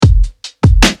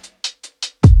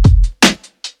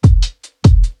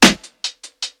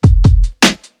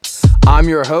I'm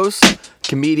your host,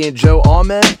 comedian Joe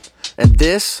Ahmed, and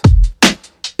this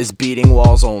is Beating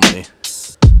Walls Only.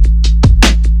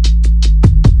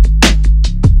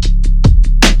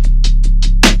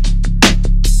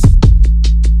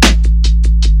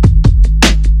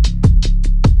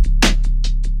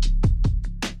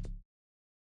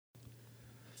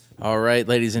 All right,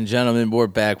 ladies and gentlemen, we're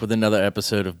back with another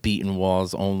episode of Beating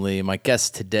Walls Only. My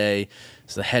guest today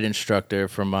is the head instructor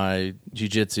from my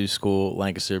jiu-jitsu school,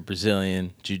 Lancaster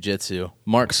Brazilian Jiu-Jitsu,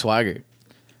 Mark Swigert.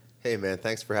 Hey, man,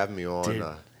 thanks for having me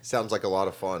on. Sounds like a lot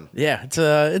of fun. Yeah, it's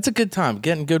a good time.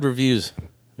 Getting good reviews.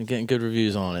 I'm getting good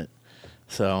reviews on it,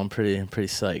 so I'm pretty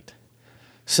psyched.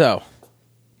 So,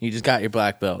 you just got your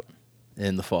black belt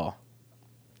in the fall.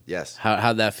 Yes.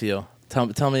 How'd that feel?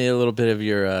 Tell me a little bit of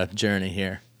your journey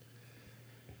here.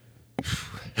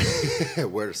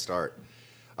 Where to start?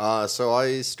 So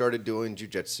I started doing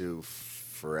jiu-jitsu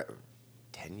for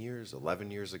 10 years, 11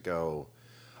 years ago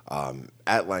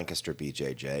at Lancaster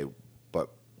BJJ, but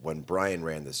when Brian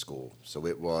ran the school. So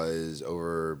it was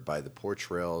over by the Porch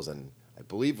Rails, and I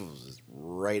believe it was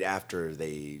right after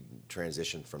they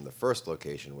transitioned from the first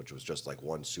location, which was just like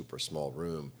one super small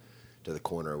room, to the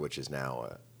corner, which is now,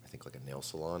 I think, like a nail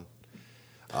salon.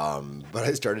 But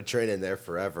I started training there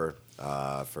forever,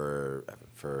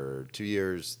 for 2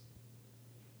 years.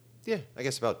 Yeah, I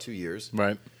guess about 2 years.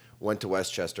 Right. Went to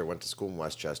Westchester, went to school in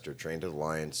Westchester, trained at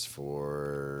Alliance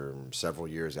for several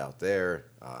years out there.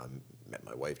 Met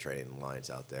my wife training in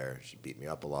Alliance out there. She beat me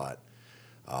up a lot.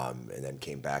 And then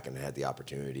came back and had the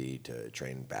opportunity to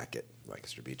train back at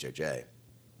Lancaster BJJ.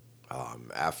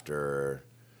 After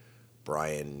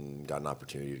Brian got an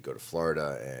opportunity to go to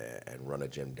Florida and run a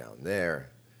gym down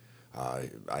there,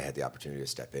 I had the opportunity to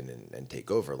step in and take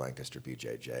over Lancaster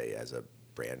BJJ as a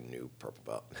brand new purple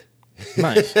belt.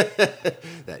 Nice.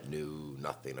 That knew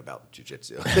nothing about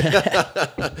jiu-jitsu.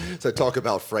 So talk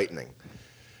about frightening.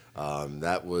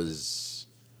 That was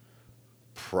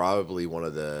probably one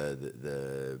of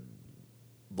the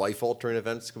life-altering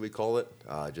events, can we call it?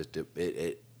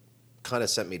 It kind of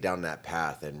sent me down that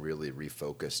path and really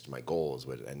refocused my goals.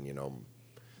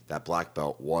 That black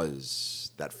belt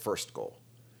was that first goal.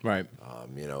 Right.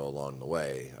 Along the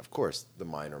way, of course, the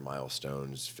minor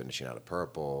milestones, finishing out a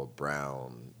purple,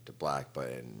 brown to black,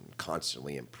 and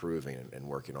constantly improving and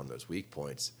working on those weak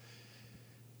points.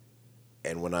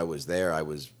 And when I was there, I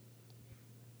was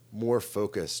more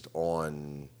focused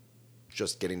on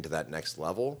just getting to that next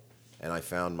level. And I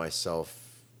found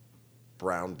myself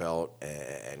brown belt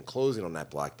and closing on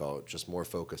that black belt, just more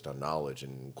focused on knowledge.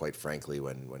 And quite frankly,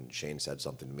 when Shane said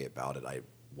something to me about it, I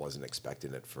wasn't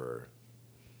expecting it for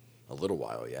a little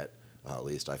while yet. At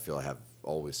least I feel I have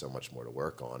always so much more to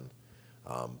work on.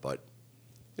 But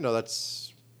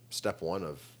that's step one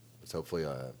of it's hopefully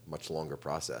a much longer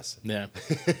process. Yeah.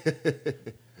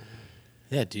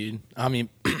 Yeah, dude. I mean,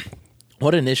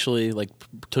 what initially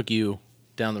took you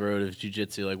down the road of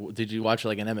jiu-jitsu? Did you watch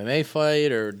an MMA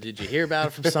fight, or did you hear about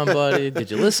it from somebody? Did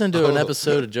you listen to an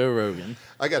episode of Joe Rogan?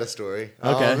 I got a story.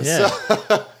 Okay, yeah.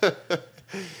 So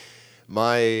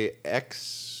my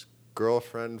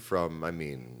ex-girlfriend from, a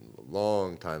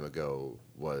long time ago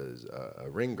was a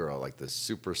ring girl, like this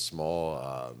super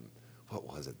small, what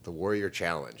was it? The Warrior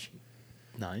Challenge.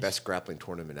 Nice. Best grappling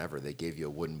tournament ever. They gave you a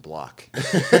wooden block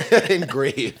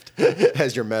engraved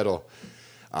as your medal.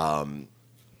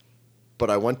 But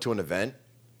I went to an event,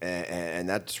 and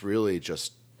that's really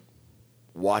just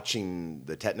watching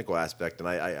the technical aspect, and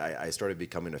I started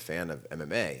becoming a fan of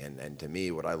MMA. And to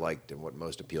me, what I liked and what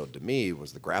most appealed to me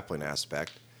was the grappling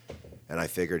aspect. And I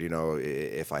figured,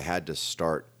 if I had to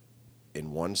start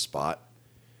in one spot,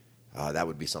 that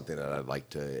would be something that I'd like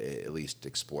to at least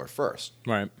explore first.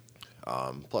 Right.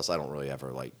 Plus, I don't really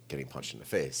ever like getting punched in the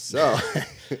face. So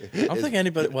I don't think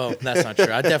anybody... Well, that's not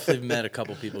true. I definitely met a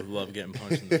couple people who love getting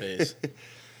punched in the face.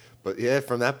 But yeah,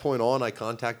 from that point on, I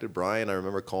contacted Brian. I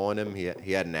remember calling him. He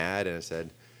had an ad, and it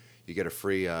said, you get a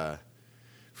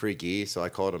free gi. So I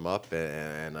called him up,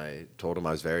 and I told him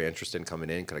I was very interested in coming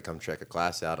in. Could I come check a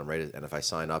class out? I'm ready. And if I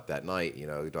sign up that night,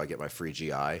 do I get my free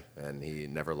GI? And he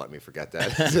never let me forget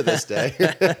that to this day.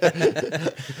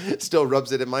 Still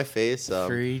rubs it in my face.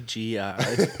 Free GI.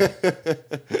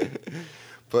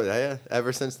 But yeah,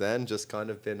 ever since then, just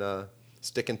kind of been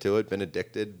sticking to it, been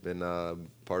addicted, been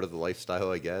part of the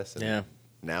lifestyle, I guess. And yeah.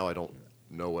 Now I don't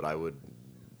know what I would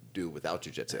do without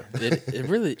jiu-jitsu. It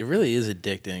really is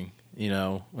addicting.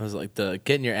 It was like the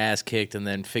getting your ass kicked and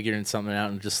then figuring something out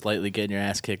and just slightly getting your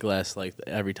ass kicked less,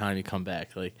 every time you come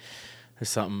back. There's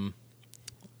something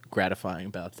gratifying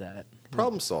about that.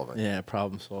 Problem solving. Yeah,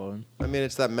 problem solving. I mean,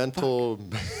 it's that mental.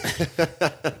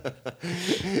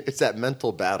 It's that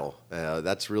mental battle.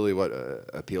 That's really what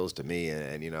appeals to me.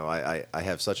 And you know, I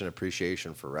have such an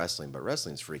appreciation for wrestling, but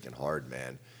wrestling's freaking hard,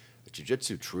 man.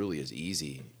 Jiu-jitsu truly is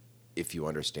easy if you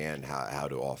understand how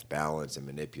to off balance and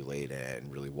manipulate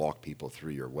and really walk people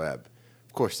through your web.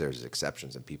 Of course, there's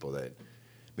exceptions and people that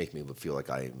make me feel like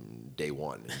I'm day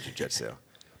one in jiu-jitsu,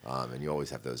 and you always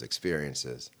have those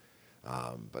experiences.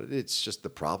 But it's just the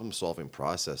problem-solving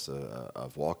process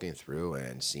of walking through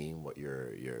and seeing what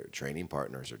your training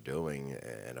partners are doing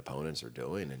and opponents are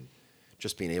doing, and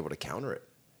just being able to counter it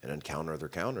and then counter their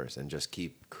counters and just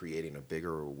keep creating a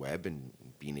bigger web and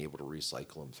being able to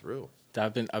recycle them through.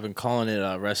 I've been calling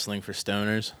it wrestling for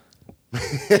stoners.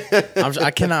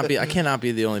 I cannot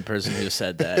be the only person who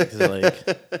said that. 'Cause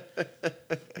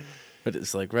but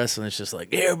it's like wrestling. It's just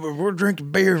like, yeah, but we're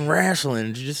drinking beer and wrestling.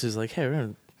 And jiu-jitsu is like, hey, we're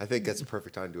gonna. I think that's a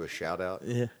perfect time to do a shout out.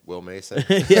 Yeah. Will Mason.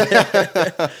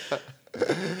 Yeah.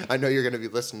 I know you're going to be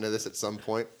listening to this at some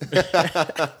point.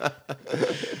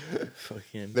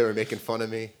 Fucking. They were making fun of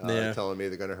me, Yeah. telling me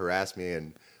they're going to harass me,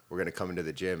 and we're going to come into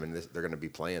the gym, and they're going to be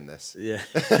playing this. Yeah.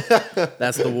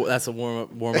 That's the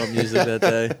warm up music that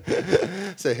day.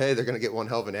 Say, hey, they're going to get one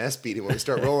hell of an ass beating when we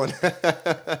start rolling.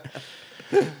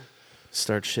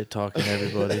 Start shit talking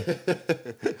everybody.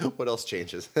 What else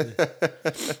changes?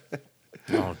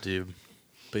 Oh, dude.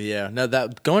 But yeah, no,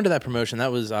 that going to that promotion,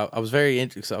 that was I was very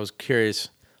interested. I was curious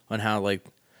on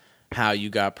how you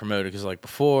got promoted, because like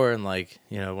before, and like,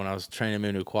 you know, when I was training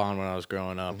Munu Kwan when I was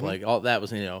growing up, like all that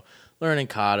was, you know, learning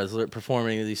katas,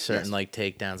 performing these certain like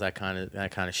takedowns, that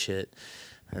kind of shit.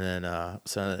 And then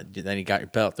so then you got your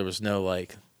belt. There was no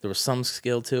like, there was some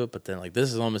skill to it, but then like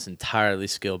this is almost entirely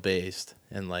skill based,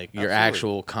 and like your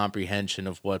actual comprehension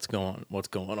of what's going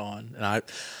on. And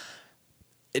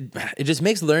it just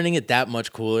makes learning it that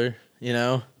much cooler, you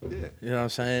know? Yeah. You know what I'm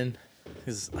saying?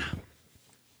 'Cause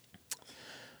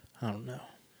I don't know.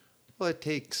 Well,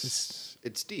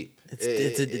 it's deep. It's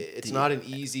It's not an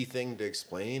easy thing to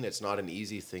explain. It's not an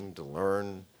easy thing to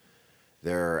learn.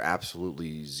 There are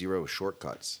absolutely zero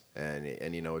shortcuts.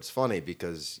 And you know, it's funny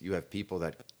because you have people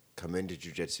that come into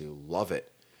jiu-jitsu, love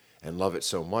it, and love it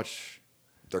so much,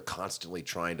 they're constantly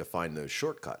trying to find those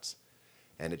shortcuts.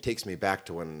 And it takes me back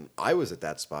to when I was at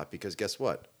that spot, because guess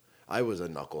what? I was a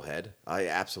knucklehead. I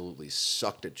absolutely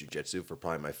sucked at jiu-jitsu for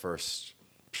probably my first...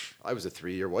 I was a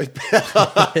 3-year white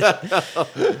belt.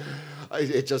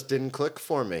 It just didn't click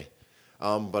for me.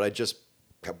 But I just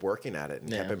kept working at it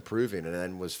and kept improving, and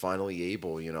then was finally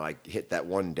able, you know, I hit that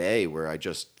one day where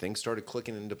things started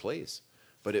clicking into place.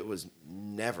 But it was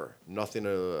nothing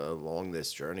along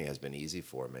this journey has been easy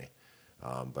for me.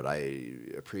 But I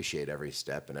appreciate every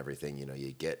step and everything, you know,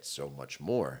 you get so much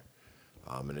more.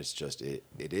 And it's just,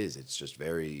 it's just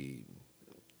very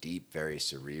deep, very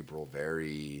cerebral,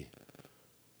 very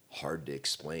hard to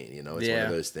explain, you know? It's one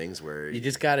of those things where... You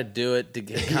just got to do it to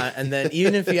get and then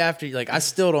even if you after, like, I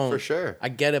still don't... For sure. I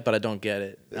get it, but I don't get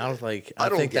it. And I was like... I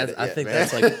think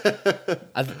that's like...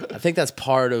 I think that's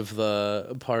part of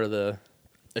the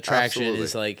attraction. Absolutely.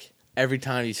 Is like every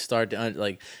time you start to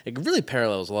like, it really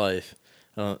parallels life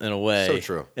in a way. So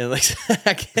true. And like,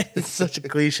 it's such a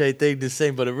cliche thing to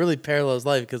say, but it really parallels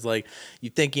life, because like you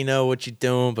think you know what you're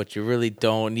doing, but you really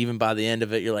don't. And even by the end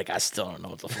of it, you're like, I still don't know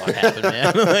what the fuck happened,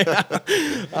 man. Like,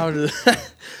 I'm just,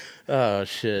 oh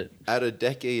shit. At a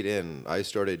decade in, I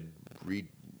started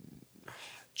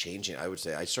changing. I would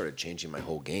say I started changing my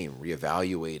whole game,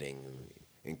 reevaluating,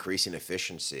 increasing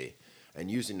efficiency,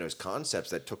 and using those concepts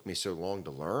that took me so long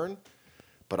to learn.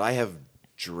 But I have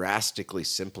drastically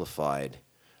simplified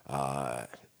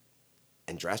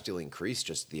and drastically increased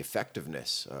just the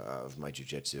effectiveness of my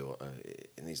jiu-jitsu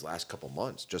in these last couple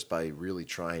months, just by really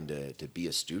trying to be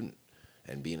a student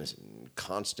and being a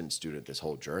constant student. This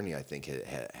whole journey, I think,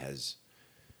 has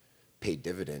paid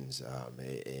dividends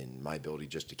in my ability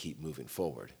just to keep moving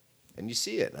forward. And you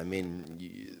see it. I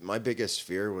mean, my biggest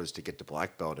fear was to get to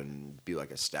black belt and be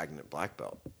like a stagnant black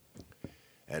belt.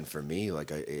 And for me,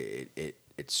 like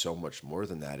it's so much more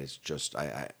than that. It's just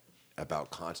about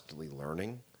constantly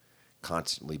learning,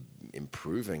 constantly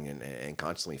improving, and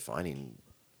constantly finding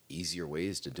easier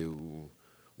ways to do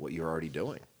what you're already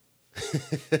doing.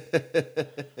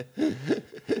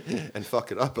 And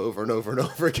fuck it up over and over and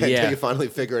over again until you finally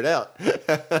figure it out.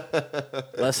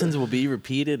 Lessons will be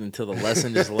repeated until the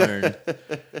lesson is learned.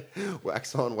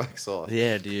 Wax on, wax off.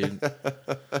 Yeah, dude.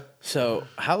 So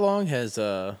how long has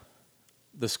the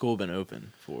school been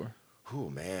open for? Oh,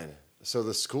 man. So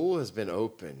the school has been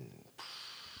open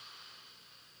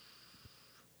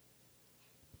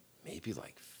maybe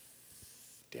like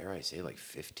dare I say, like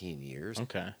 15 years,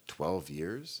 Okay. 12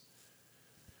 years.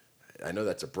 I know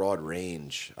that's a broad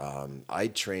range.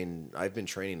 I've been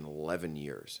training 11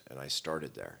 years, and I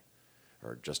started there,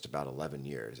 or just about 11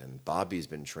 years. And Bobby's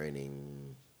been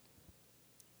training,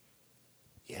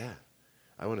 yeah,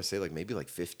 I want to say like maybe like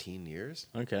 15 years.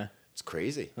 Okay. It's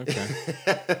crazy. Okay.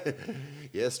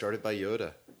 Yeah, started by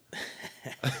Yoda.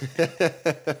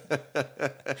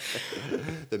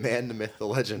 The man, the myth, the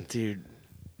legend. Dude,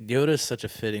 Yoda's such a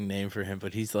fitting name for him,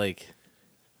 but he's like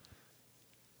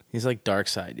dark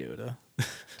side Yoda.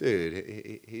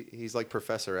 Dude, he's like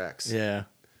Professor X Yeah.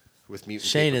 with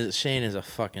mutant Shane is a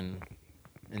fucking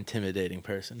intimidating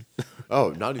person.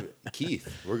 Oh, not even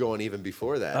Keith. We're going even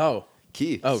before that. Oh.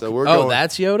 Keith. Oh, So we're going.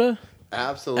 that's Yoda?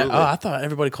 Absolutely. Oh, I thought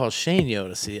everybody called Shane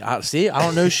Yoda. See, I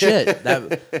don't know shit.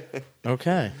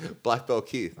 Okay. Black Belt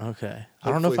Keith. Okay. I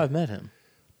don't know if Hopefully- I've met him.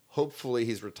 Hopefully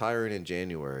he's retiring in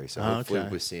January, so Oh, hopefully okay.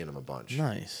 we'll be seeing him a bunch.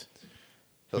 Nice.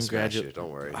 He'll smash you. Don't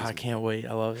worry. I can't wait.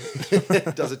 I love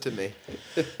it. Does it to me.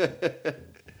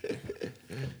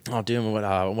 Oh, dude, when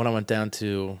I went down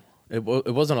to it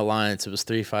wasn't Alliance. It was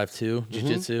 352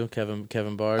 Jiu-Jitsu.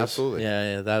 Kevin Bars. Absolutely.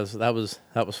 Yeah. That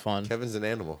was fun. Kevin's an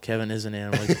animal. Kevin is an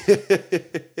animal.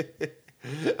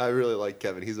 I really like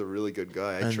Kevin. He's a really good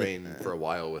guy. I And- trained for a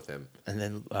while with him. And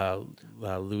then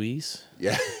Luis,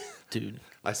 Yeah. dude,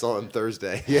 I saw him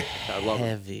Thursday. Yeah. I love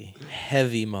him.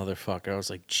 heavy motherfucker. I was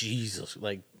like, Jesus,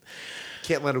 like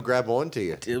Can't let him grab onto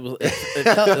you.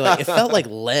 it felt like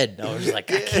lead. I was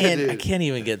like, I dude. can't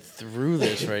even get through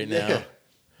this right now. Yeah.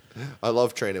 I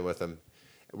love training with him.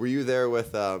 Were you there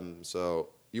with, so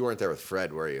you weren't there with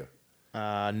Fred, were you? No,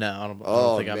 I don't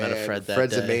Oh, think I met a Fred that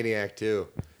Fred's day. a maniac too.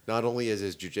 Not only is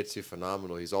his jiu-jitsu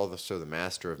phenomenal, he's also the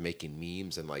master of making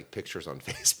memes and like pictures on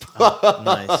Facebook.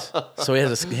 Nice. So he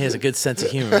has a good sense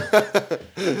of humor.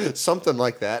 Something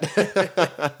like that.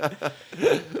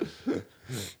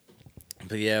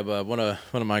 But yeah, but one of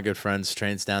my good friends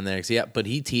trains down there. But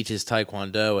he teaches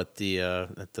Taekwondo at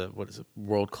the what is it,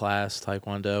 World Class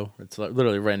Taekwondo. It's like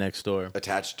literally right next door.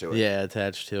 Attached to it. Yeah,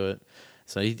 attached to it.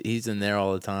 So he's in there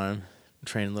all the time,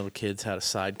 training little kids how to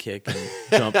side kick and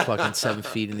jump fucking 7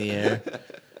 feet in the air.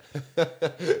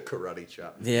 Karate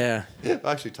chop. Yeah,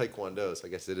 Actually, Taekwondo, so I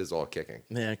guess it is all kicking.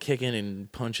 yeah, kicking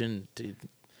and punching. Dude,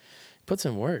 puts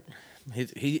in work.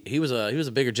 He was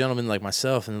a bigger gentleman like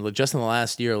myself, and just in the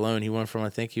last year alone, he went from, I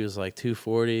think he was like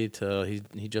 240 to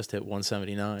he just hit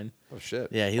 179. Oh, shit.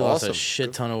 Yeah, he lost a Awesome.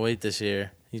 shit ton of weight this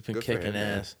year. He's been Good for kicking him,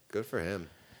 man. ass. Good for him.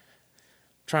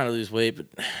 Trying to lose weight, but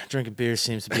drinking beer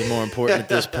seems to be more important at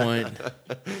this point.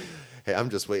 Hey,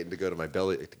 I'm just waiting to go to my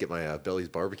belly to get my Belly's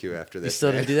barbecue after this. You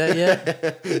still man. didn't do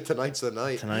that yet? Tonight's the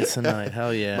night. Tonight's the night.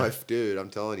 Hell yeah. Dude, I'm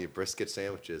telling you, brisket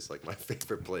sandwiches like my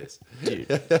favorite place. Dude.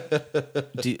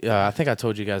 I think I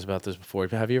told you guys about this before.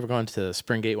 Have you ever gone to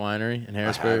Springgate Winery in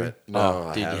Harrisburg? haven't. No, oh,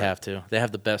 I dude, haven't. you have to. They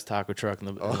have the best taco truck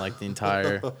in like the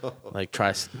entire like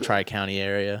tri-county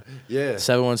area. Yeah.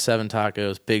 717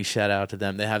 Tacos. Big shout out to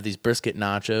them. They have these brisket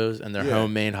nachos and their Yeah.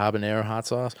 homemade habanero hot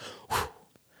sauce.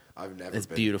 I've never It's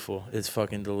been. beautiful. It's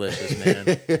fucking delicious,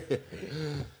 man.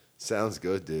 Sounds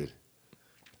good, dude.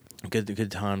 Good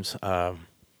times.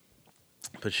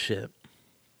 But shit,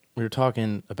 we were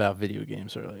talking about video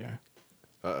games earlier.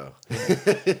 Uh-oh.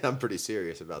 I'm pretty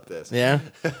serious about this. Yeah.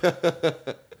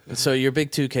 So you're a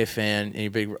big 2K fan and you're a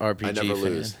big RPG I never fan.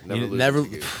 lose. Never You lose never, at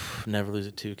 2K. never lose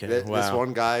at 2K. This Wow.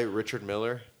 one guy, Richard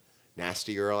Miller,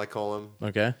 Nasty Girl, I call him.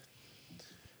 Okay.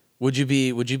 Would you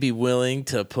be willing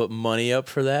to put money up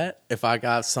for that? If I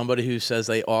got somebody who says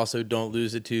they also don't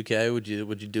lose at 2K, would you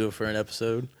do it for an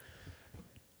episode?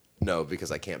 No,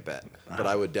 because I can't bet, but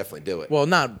I would definitely do it. Well,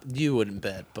 not you wouldn't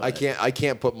bet, but I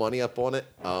can't put money up on it,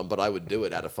 but I would do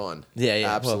it out of fun. Yeah, yeah,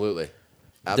 well, absolutely.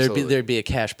 Absolutely. there'd be a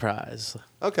cash prize.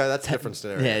 Okay, that's a different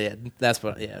scenario. Yeah, that's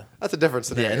what. Yeah, That's a different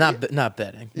scenario. yeah, not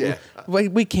betting. Yeah.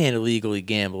 we can't illegally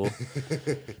gamble.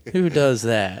 Who does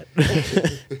that?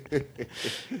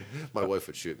 My wife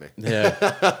would shoot me. Yeah.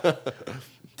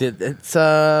 It's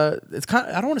kind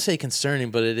of, I don't want to say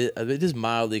concerning, but it is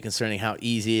mildly concerning how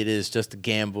easy it is just to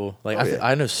gamble. Like Oh, yeah.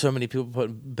 I know so many people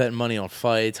betting money on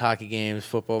fights, hockey games,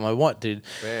 football. Dude.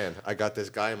 Man, I got this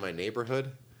guy in my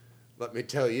neighborhood. Let me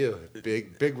tell you,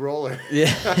 big roller.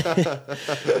 Yeah.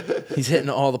 He's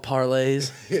hitting all the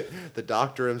parlays. The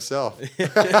doctor himself.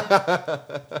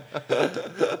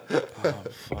 Oh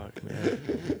fuck, man.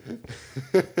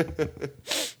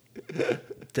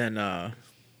 Then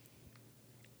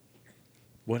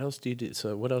what else do you do?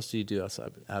 So what else do you do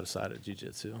outside of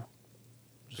jiu-jitsu?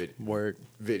 Vid- Work,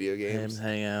 Video games.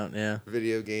 hang out, yeah.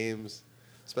 Video games.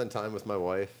 Spend time with my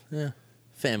wife. Yeah.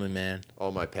 Family man.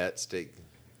 All my pets take.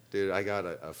 Dude, I got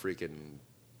a freaking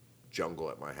jungle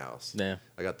at my house. Yeah.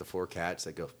 I got the 4 cats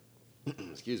that go,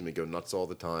 go nuts all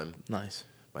the time. Nice.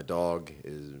 My dog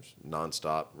is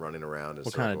nonstop running around in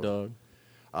What circles. kind of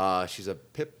dog? She's a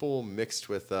pit bull mixed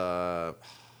with what the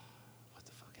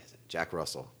fuck is it? Jack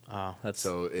Russell. Oh,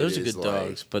 those are good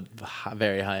dogs, but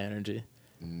very high energy.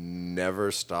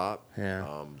 Never stop.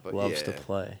 Yeah. But Loves to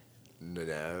play.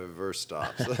 Never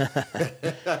stops.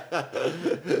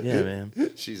 Yeah, man.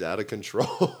 She's out of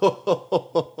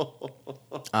control.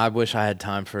 I wish I had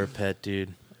time for a pet,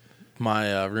 dude.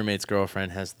 My roommate's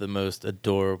girlfriend has the most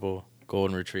adorable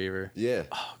golden retriever. Yeah.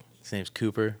 Oh, his name's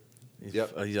Cooper. He's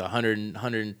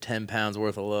 110 pounds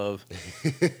worth of love.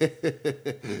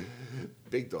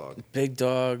 Big dog. Big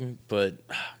dog, but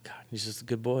God, he's just a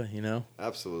good boy, you know?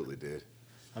 Absolutely, dude.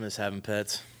 I miss having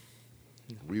pets.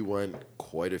 We went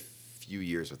quite a few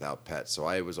years without pets, so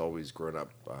I was always grown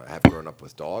up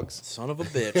with dogs. Son of a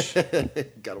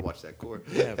bitch. Gotta watch that cord.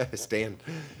 Yeah. Stan.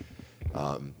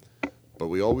 But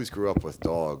we always grew up with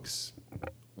dogs.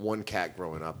 One cat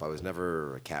growing up. I was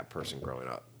never a cat person growing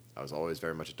up. I was always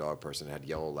very much a dog person. I had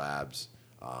yellow labs.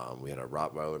 We had a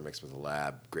Rottweiler mixed with a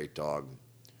lab. Great dog.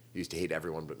 Used to hate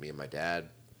everyone but me and my dad.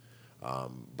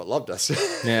 But loved us.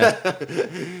 Yeah.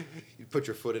 You'd put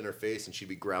your foot in her face and she'd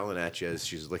be growling at you as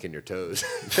she's licking your toes.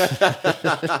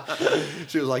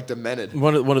 She was like demented.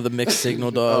 One of the mixed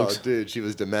signal dogs. Oh, dude, she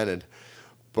was demented.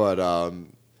 But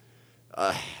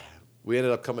we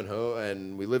ended up coming home,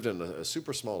 and we lived in a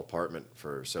super small apartment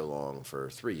for so long,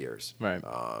 for 3 years. Right.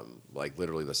 Like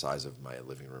literally the size of my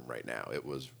living room right now. It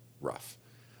was rough.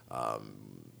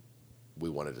 We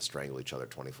wanted to strangle each other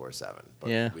 24/7,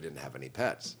 but we didn't have any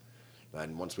pets.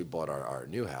 And once we bought our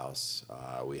new house,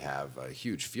 we have a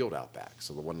huge field out back.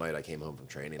 So the one night I came home from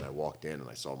training, I walked in and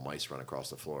I saw mice run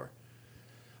across the floor.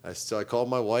 So I called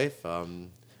my wife. I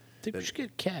think we should get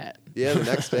a cat. Yeah,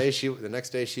 the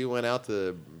next day she went out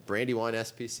to Brandywine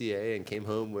SPCA and came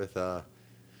home with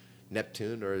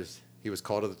Neptune, or as he was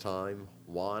called at the time,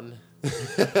 Juan.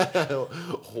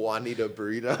 Juanito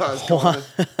Burrito.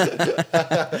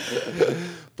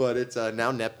 But it's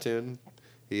now Neptune.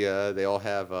 They all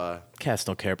have Cats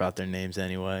don't care about their names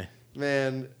anyway.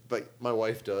 man, but my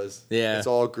wife does. Yeah. It's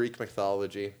all Greek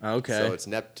mythology. Okay. So it's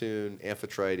Neptune,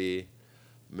 Amphitrite,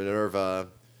 Minerva,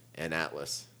 and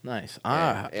Atlas. Nice.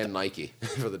 And Nike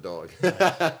for the dog.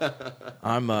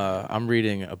 I'm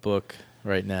reading a book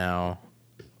right now.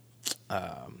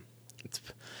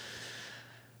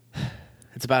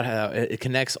 It's about how it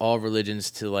connects all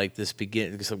religions to like this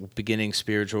beginning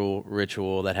spiritual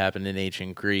ritual that happened in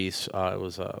ancient Greece. It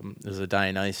was a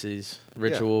Dionysus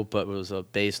ritual, but it was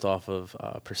based off of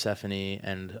Persephone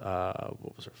and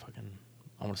what was her fucking?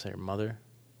 I want to say her mother.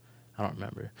 I don't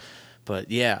remember, but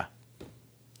yeah.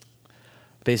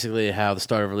 Basically, how the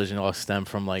start of religion all stemmed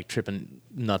from like tripping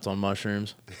nuts on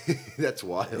mushrooms. That's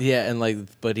wild. Yeah, and like,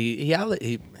 but he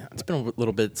it's been a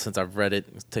little bit since I've read it.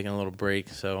 It's taking a little break,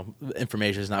 so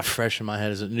information is not fresh in my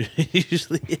head as it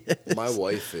usually is. My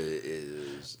wife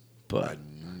is a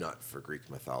nut for Greek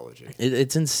mythology.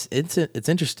 It's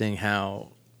interesting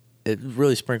how it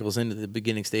really sprinkles into the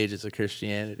beginning stages of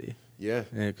Christianity. Yeah,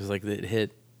 because like it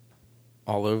hit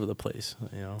all over the place,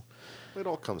 you know. It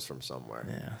all comes from somewhere.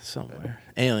 Yeah, somewhere.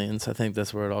 Aliens, I think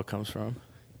that's where it all comes from.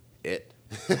 It.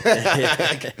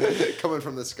 Coming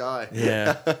from the sky.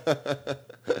 Yeah.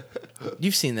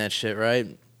 You've seen that shit,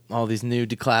 right? All these new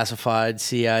declassified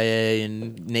CIA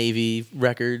and Navy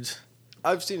records.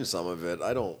 I've seen some of it.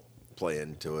 I don't play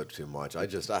into it too much.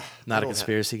 Not a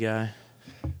conspiracy guy.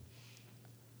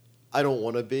 I don't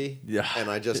want to be, yeah. And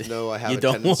I just know I have you a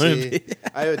don't tendency. Be.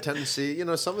 I have a tendency,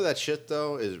 some of that shit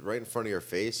though is right in front of your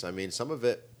face. I mean, some of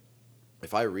it,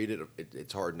 if I read it,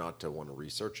 it's hard not to want to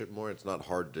research it more. It's not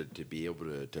hard to be able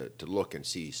to look and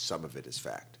see some of it as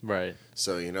fact. Right.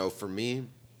 So for me,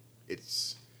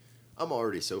 I'm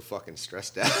already so fucking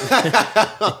stressed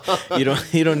out. you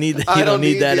don't need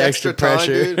that extra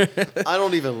pressure. Time, dude. I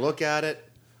don't even look at it.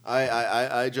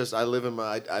 I live in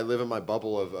my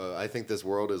bubble of I think this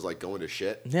world is like going to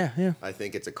shit. Yeah. I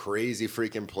think it's a crazy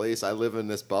freaking place. I live in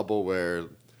this bubble where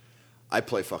I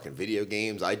play fucking video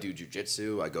games, I do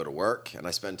jujitsu, I go to work, and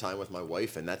I spend time with my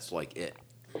wife, and that's like it.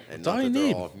 And not that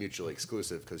they're all mutually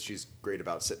exclusive, because she's great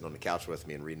about sitting on the couch with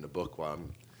me and reading a book while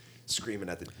I'm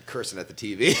cursing at the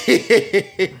TV.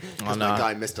 Because my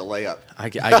guy missed a layup. I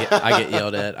get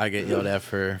yelled at. I get yelled at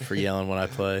for yelling when I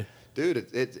play. Dude,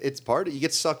 it's part of it. You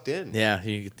get sucked in. Yeah,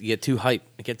 you get too hype.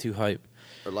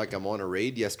 Or like I'm on a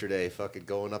raid yesterday, fucking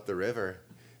going up the river,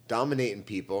 dominating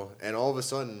people, and all of a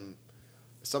sudden,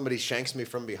 somebody shanks me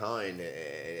from behind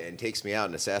and takes me out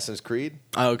in Assassin's Creed,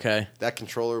 Oh, okay. that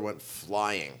controller went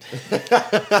flying.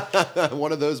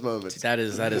 One of those moments.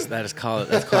 That's Call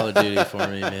of Duty for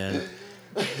me, man.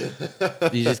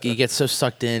 You get so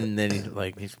sucked in, and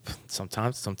then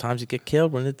sometimes you get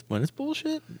killed when it's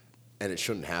bullshit. And it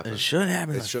shouldn't happen. It shouldn't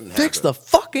happen. It shouldn't Fix happen. the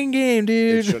fucking game,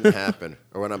 dude. It shouldn't happen.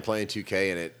 Or when I'm playing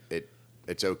 2K and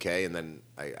it's okay, and then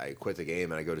I quit the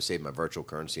game and I go to save my virtual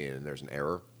currency and there's an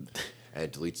error. And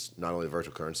it deletes not only the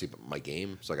virtual currency, but my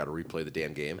game. So I got to replay the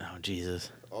damn game. Oh, Jesus.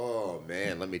 Oh,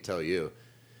 man, let me tell you.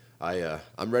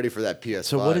 I'm ready for that PS5.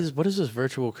 So what is this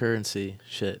virtual currency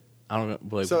shit? I don't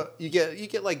know. Like, So you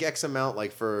get like X amount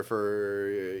like for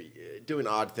doing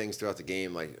odd things throughout the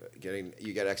game, like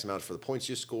you get X amount for the points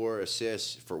you score,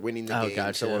 assists, for winning the game,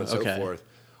 gotcha. so on and so forth.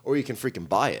 Or you can freaking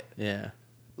buy it. yeah.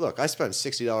 Look, I spent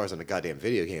 $60 on a goddamn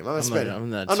video game. I'm not not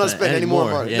spending spending any more any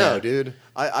more, money. yeah. No, dude.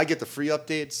 I get the free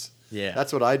updates. Yeah.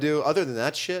 That's what I do. Other than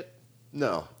that shit,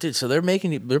 no. Dude, so they're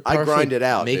making you. They're I grind partially it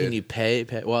out, making dude. you pay.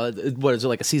 Well, what is it,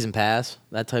 like a season pass?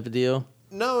 That type of deal?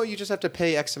 No, you just have to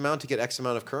pay X amount to get X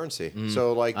amount of currency.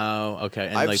 So like Oh, okay.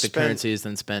 And I've like the spent- currency is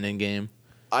then spent in game.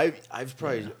 I've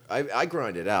probably I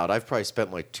grind it out. I've probably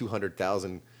spent like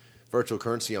 200,000 virtual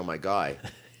currency on my guy.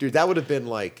 Dude, that would have been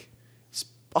like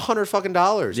 $100 fucking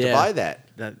dollars to buy that.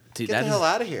 Dude, Get the hell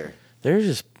out of here. They're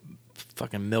just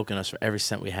fucking milking us for every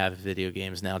cent we have in video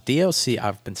games now. DLC,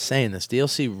 I've been saying this.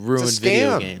 DLC ruined It's a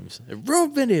video scam. games. It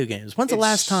ruined video games. When's the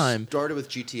last time? Started with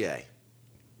GTA.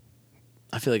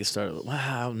 I feel like it started with,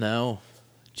 wow, no.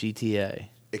 GTA.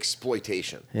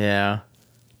 Exploitation. Yeah.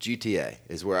 GTA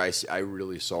is where I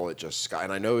really saw it just sky.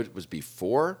 And I know it was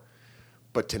before,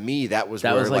 but to me that was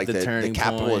That where was like the the turning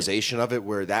capitalization of it,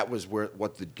 where that was where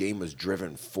what the game was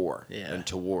driven for Yeah. and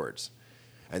towards.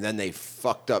 And then they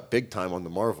fucked up big time on the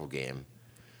Marvel game.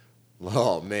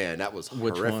 Oh man, that was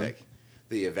Which horrific. one?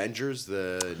 The Avengers,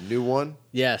 the new one.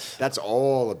 Yes. That's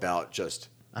all about just.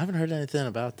 I haven't heard anything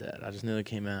about that. I just knew it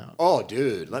came out. Oh,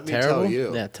 dude, let me Terrible? tell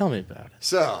you. Yeah, tell me about it.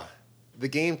 So, the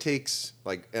game takes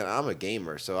like, and I'm a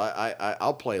gamer, so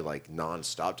I'll play like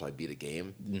nonstop till I beat a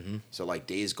game. Mm-hmm. So like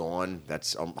Days Gone,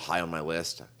 that's high on my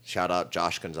list. Shout out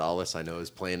Josh Gonzalez, I know is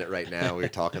playing it right now. We were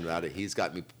talking about it. He's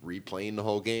got me replaying the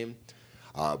whole game,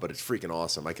 but it's freaking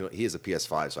awesome. He has a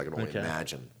PS5, so I can only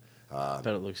imagine. I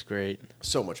bet it looks great.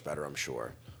 So much better, I'm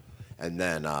sure. And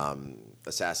then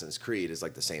Assassin's Creed is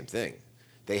like the same thing.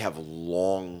 They have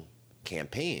long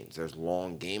campaigns. There's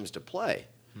long games to play.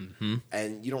 Mm-hmm.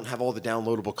 And you don't have all the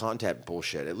downloadable content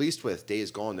bullshit. At least with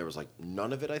Days Gone, there was like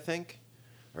none of it, I think.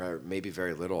 Or maybe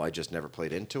very little. I just never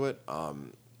played into it.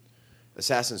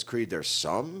 Assassin's Creed, there's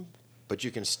some, but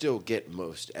you can still get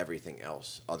most everything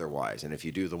else otherwise. And if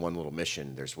you do the one little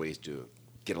mission, there's ways to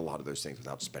get a lot of those things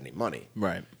without spending money.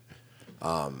 Right.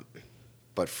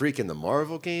 But freaking the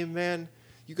Marvel game, man,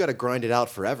 you got to grind it out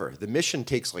forever. The mission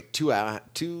takes like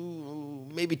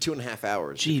maybe 2.5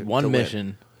 hours. Gee, to one win.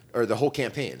 mission. Or the whole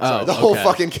campaign. Oh, Sorry, the whole okay.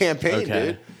 fucking campaign, Okay.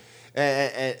 dude.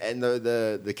 And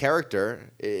the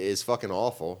character is fucking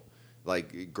awful.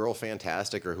 Like, Girl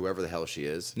Fantastic or whoever the hell she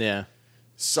is. Yeah.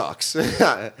 Sucks.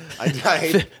 I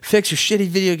hate Fix your shitty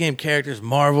video game characters,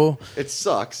 Marvel. it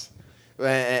sucks.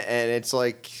 And it's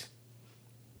like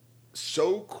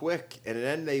so quick, and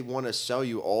then they want to sell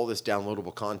you all this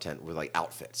downloadable content with like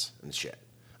outfits and shit.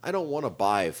 I don't want to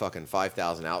buy fucking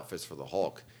 5,000 outfits for the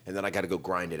Hulk, and then I got to go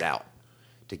grind it out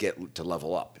to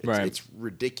level up. Right. It's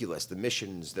ridiculous. The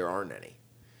missions, there aren't any.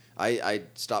 I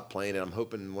stopped playing it. I'm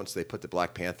hoping once they put the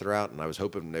Black Panther out, and I was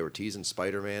hoping they were teasing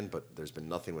Spider-Man, but there's been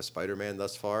nothing with Spider-Man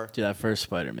thus far. Dude, that first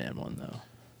Spider-Man one, though.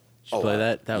 Did you Oh, play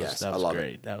that? That yes, was I love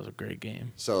great. That was a great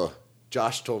game. So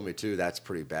Josh told me too. That's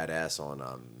pretty badass on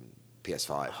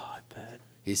PS5. Oh, I bet.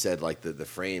 He said like the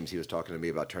frames. He was talking to me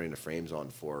about turning the frames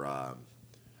on for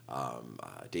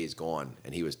Days Gone,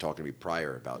 and he was talking to me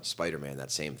prior about Spider-Man. That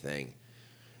same thing.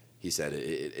 He said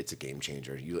it's a game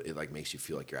changer. It like makes you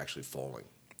feel like you're actually falling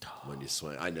when you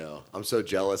swing. I know. I'm so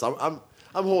jealous. I'm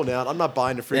holding out. I'm not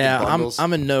buying the freaking bundles.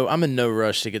 I'm in no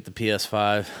rush to get the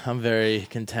PS5. I'm very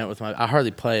content with I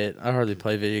hardly play it. I hardly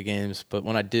play video games, but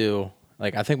when I do,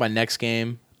 like I think my next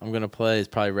game I'm gonna play is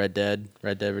probably Red Dead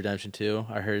Redemption 2.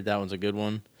 I heard that one's a good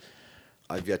one.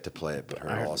 I've yet to play it, but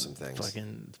heard awesome things.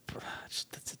 Fucking,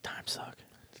 that's a time suck.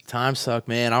 Time suck,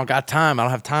 man. I don't got time. I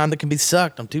don't have time that can be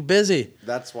sucked. I'm too busy.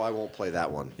 That's why I won't play that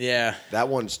one. Yeah. That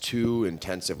one's too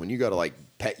intensive. When you got to like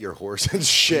pet your horse and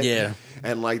shit. Yeah.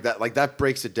 And like that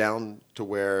breaks it down to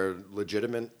where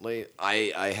legitimately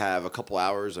I have a couple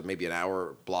hours or maybe an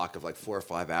hour block of like 4 or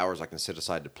 5 hours I can sit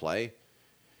aside to play.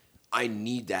 I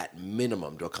need that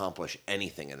minimum to accomplish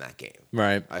anything in that game.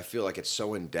 Right. I feel like it's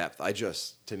so in depth.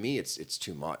 To me, it's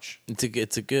too much. It's a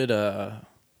good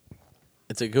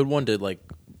one to like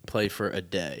play for a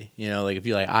day. You know, like if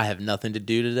you like, I have nothing to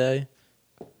do today.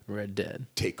 Red Dead.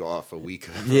 Take off a week.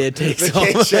 Yeah, it takes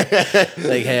off.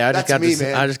 Like, hey, I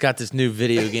just got this new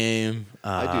video game.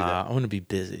 I do that. I want to be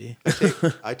busy.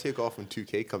 I take off when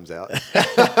 2K comes out.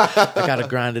 I gotta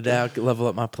grind it out, level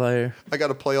up my player. I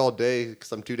gotta play all day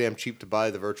because I'm too damn cheap to buy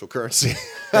the virtual currency.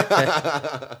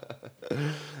 That's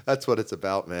what it's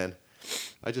about, man.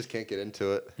 I just can't get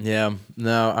into it. Yeah,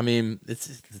 no, I mean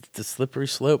it's the slippery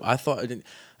slope. I thought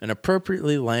an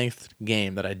appropriately length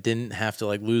game that I didn't have to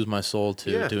like lose my soul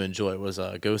to enjoy was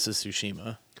Ghost of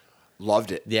Tsushima.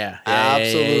 Loved it. Yeah,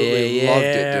 Absolutely loved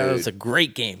it, dude. It was a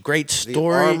great game, great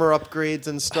story. The armor upgrades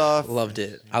and stuff. Loved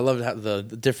it. I loved how the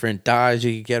different dyes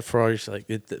you could get for all your like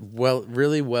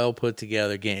really well put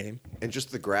together game. And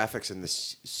just the graphics and the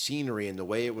scenery and the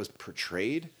way it was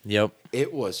portrayed. Yep.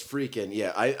 It was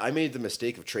freaking, I made the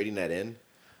mistake of trading that in.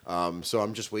 So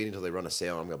I'm just waiting until they run a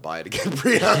sale. I'm going to buy it again.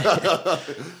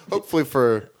 Hopefully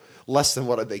for less than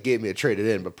what they gave me to trade it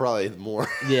in, but probably more.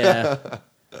 Yeah.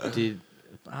 Dude,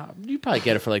 you probably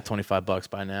get it for like $25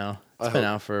 by now. It's been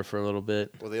out for a little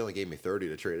bit. Well, they only gave me 30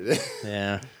 to trade it in.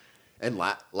 Yeah. And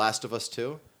Last of Us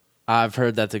 2? I've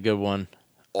heard that's a good one.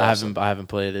 Awesome. I haven't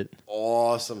played it.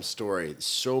 Awesome story.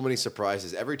 So many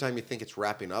surprises. Every time you think it's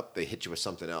wrapping up, they hit you with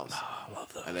something else. Oh, I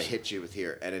love those. And they hit you with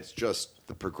here. And it's just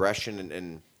the progression.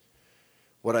 And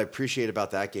what I appreciate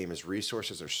about that game is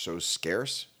resources are so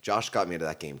scarce. Josh got me into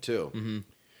that game too. Mm-hmm.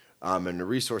 And the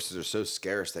resources are so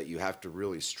scarce that you have to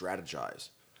really strategize.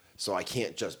 So I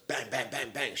can't just bang, bang,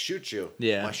 bang, bang, shoot you.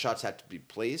 Yeah. My shots have to be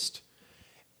placed.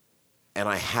 And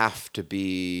I have to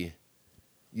be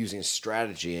using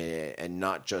strategy and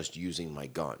not just using my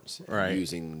guns. Right.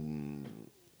 Using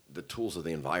the tools of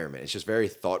the environment. It's just very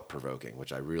thought-provoking,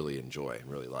 which I really enjoy and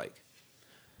really like.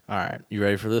 All right. You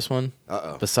ready for this one?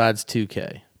 Uh-oh. Besides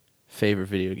 2K, favorite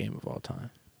video game of all time?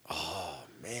 Oh,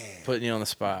 man. Putting you on the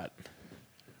spot.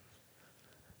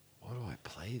 What do I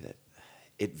play that?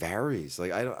 It varies.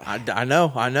 Like I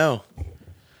know.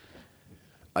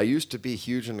 I used to be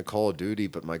huge into Call of Duty,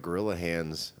 but my gorilla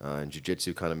hands and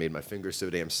jiu-jitsu kind of made my fingers so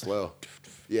damn slow.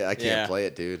 Yeah, I can't play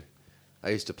it, dude.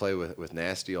 I used to play with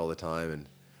Nasty all the time, and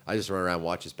I just run around,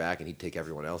 watch his back, and he'd take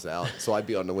everyone else out. So I'd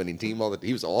be on the winning team all the time.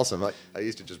 He was awesome. I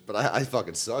used to just, but I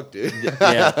fucking suck, dude.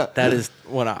 Yeah, that is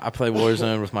when I play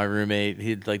Warzone with my roommate.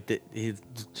 He's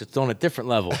just on a different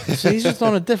level. He's just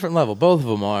on a different level. Both of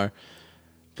them are.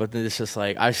 But then it's just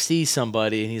like I see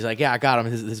somebody, and he's like, "Yeah, I got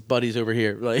him. His buddy's over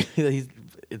here." Like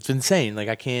it's insane. Like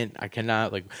I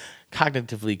cannot like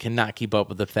cognitively cannot keep up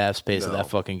with the fast pace of that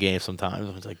fucking game.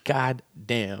 Sometimes it's like, God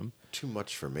damn, too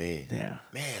much for me. Yeah,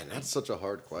 man, that's such a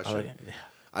hard question.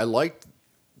 I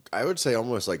I would say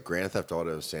almost like Grand Theft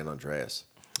Auto San Andreas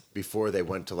before they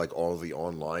went to like all the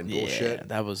online bullshit. Yeah,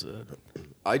 that was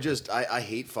I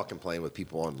hate fucking playing with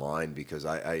people online because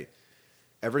I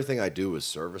everything I do is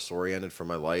service oriented for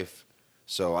my life.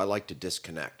 So I like to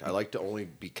disconnect. I like to only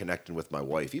be connecting with my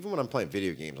wife. Even when I'm playing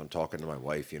video games, I'm talking to my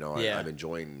wife. You know, I'm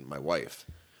enjoying my wife.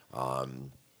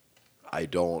 I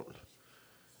don't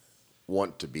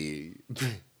want to be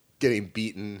getting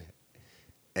beaten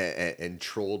and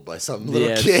trolled by some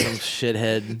little kid, some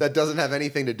shithead that doesn't have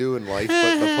anything to do in life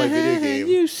but play video games.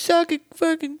 You suck at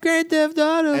fucking Grand Theft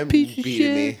Auto, and piece of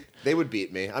shit. Me. They would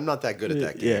beat me. I'm not that good at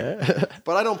that game. Yeah.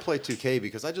 But I don't play 2K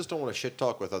because I just don't want to shit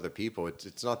talk with other people.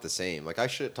 It's not the same. Like I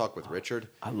shit talk with Richard.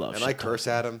 I love and I curse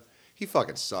at him. He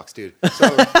fucking sucks, dude. So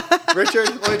Richard,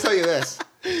 let me tell you this.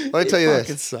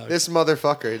 Sucks. This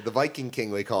motherfucker, the Viking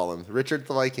King, we call him, Richard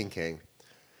the Viking King.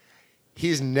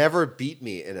 He's never beat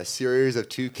me in a series of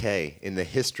 2K in the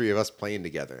history of us playing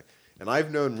together. And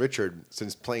I've known Richard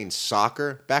since playing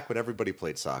soccer, back when everybody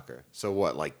played soccer. So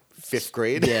what, like 5th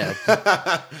grade?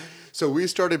 Yeah. So we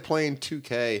started playing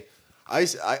 2K.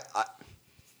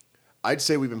 I'd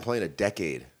say we've been playing a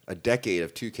decade of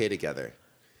 2K together.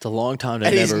 It's a long time to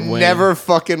and never he's win. Never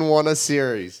fucking won a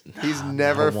series. He's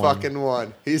never fucking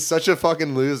won. He's such a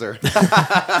fucking loser. Step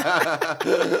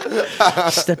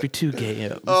your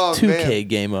 2K up. Oh, 2K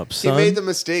game up, son. He made the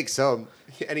mistake,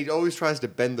 and he always tries to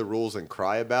bend the rules and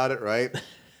cry about it, right?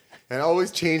 And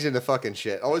always changing the fucking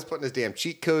shit. Always putting his damn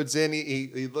cheat codes in.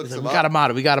 He looks them up. We got him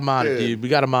modded. We got him modded, dude. We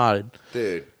got him modded.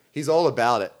 Dude, he's all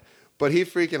about it. But he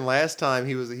freaking last time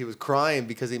he was crying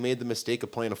because he made the mistake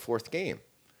of playing a 4th game.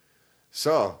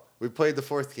 So we played the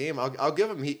 4th game. I'll give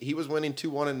him. He was winning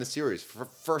 2-1 in the series for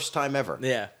first time ever.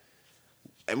 Yeah.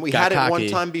 And we had it one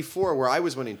time before where I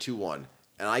was winning 2-1,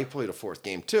 and I played a 4th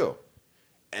game too.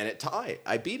 and it tied.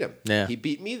 I beat him. Yeah. He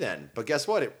beat me then. But guess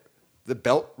what? The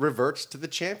belt reverts to the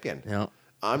champion. Yeah.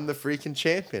 I'm the freaking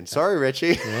champion. Sorry,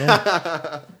 Richie.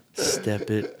 Yeah. Step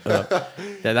it up.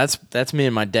 Yeah, that's me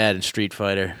and my dad in Street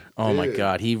Fighter. Oh my Dude.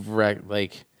 God, he wrecked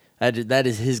like that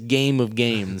is his game of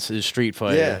games. Is Street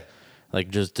Fighter. Yeah. Like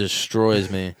just destroys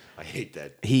me. I hate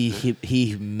that. He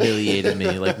humiliated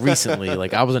me like recently.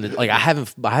 Like I wasn't like I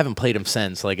haven't played him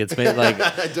since. Like it's been like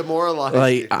Demoralized.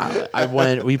 like you. I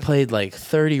went. We played like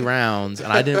 30 rounds,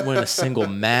 and I didn't win a single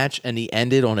match. And he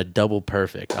ended on a double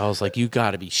perfect. I was like, "You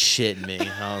got to be shitting me!"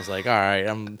 I was like, "All right,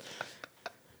 I'm."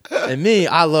 And me,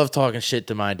 I love talking shit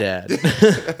to my dad.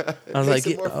 I was like, Makes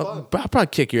it more fun. "I'll probably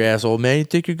kick your ass, old man. You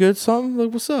think you're good? At something?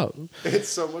 Like, what's up?" It's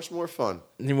so much more fun.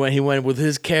 And he went with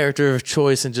his character of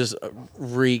choice and just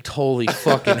wreaked holy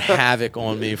fucking havoc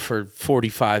on me for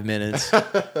 45 minutes.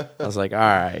 I was like, all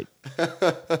right,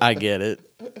 I get it.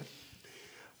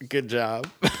 Good job.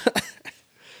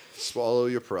 Swallow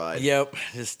your pride. Yep.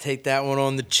 Just take that one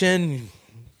on the chin.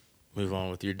 Move on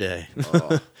with your day.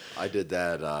 I did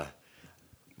that.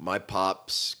 My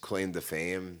pops' claim to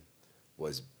fame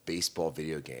was baseball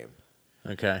video game.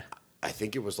 Okay. I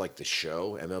think it was like The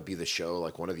Show, MLB The Show,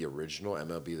 like one of the original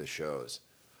MLB The Shows.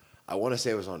 I want to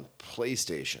say it was on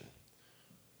PlayStation.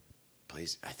 I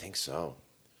think so.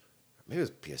 Maybe it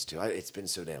was PS2. It's been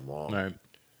so damn long. All right.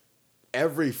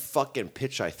 Every fucking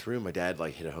pitch I threw, my dad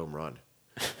like hit a home run.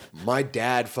 My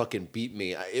dad fucking beat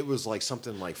me. It was like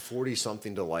something like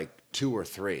 40-something to like 2 or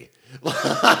 3.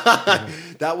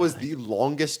 That was the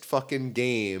longest fucking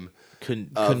game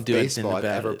Couldn't of do anything baseball I've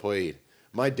about ever it. played.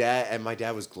 My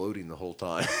dad was gloating the whole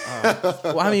time.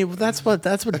 Well, I mean, that's what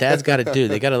dads got to do.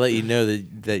 They got to let you know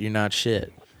that you're not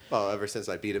shit. Well, ever since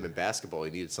I beat him in basketball,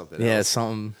 he needed something Yeah, else.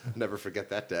 something. Never forget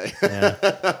that day. Yeah.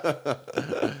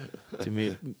 To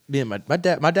me and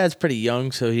my dad's pretty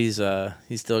young, so he's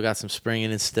still got some spring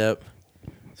in his step.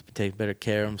 He's been taking better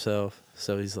care of himself.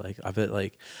 So he's like, I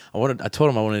told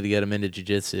him I wanted to get him into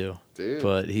jiu-jitsu. Dude.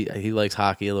 But he likes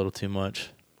hockey a little too much.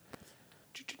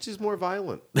 Jiu-jitsu's more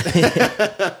violent.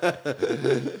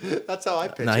 That's how I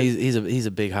picture No, it. he's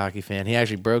a big hockey fan. He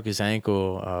actually broke his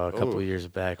ankle a couple Oh. of years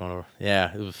back he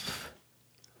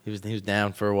was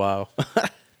down for a while.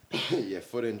 Yeah,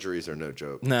 foot injuries are no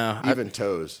joke. No, Even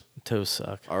toes. Toes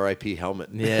suck. R.I.P. helmet.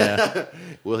 Yeah.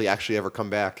 Will he actually ever come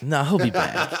back? No, he'll be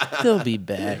back. He'll be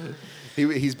back.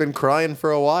 He's been crying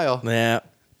for a while. Yeah.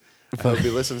 I hope he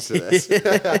listens to this.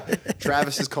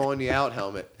 Travis is calling you out,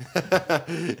 helmet.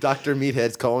 Dr.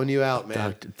 Meathead's calling you out,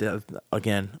 man.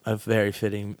 Again, a very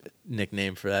fitting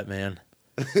nickname for that man.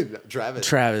 Travis.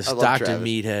 Travis, I love Dr. Travis.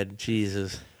 Meathead.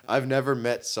 Jesus. I've never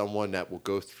met someone that will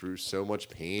go through so much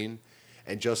pain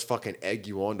and just fucking egg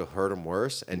you on to hurt him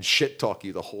worse and shit talk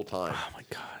you the whole time. Oh, my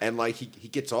God. And like he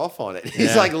gets off on it.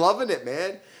 He's Yeah. like loving it,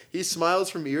 man. He smiles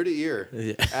from ear to ear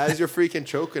Yeah. as you're freaking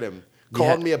choking him,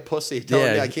 calling me a pussy, telling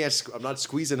Yeah. me I can't. I'm not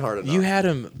squeezing hard enough. You had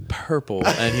him purple,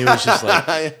 and he was just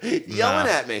like, yelling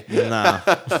at me. nah.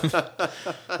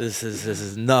 This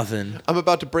is nothing. I'm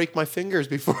about to break my fingers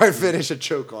before I finish a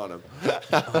choke on him.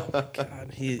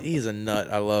 God, he's a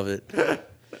nut. I love it.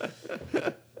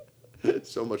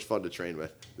 So much fun to train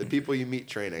with. The people you meet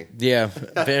training. Yeah,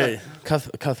 very.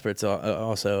 Cuthbert's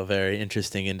also a very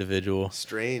interesting individual.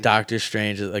 Strange. Doctor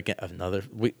Strange is again another.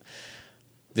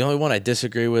 The only one I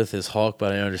disagree with is Hulk,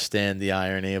 but I understand the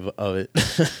irony of it.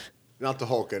 Not the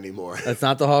Hulk anymore. That's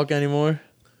not the Hulk anymore.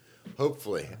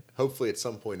 Hopefully at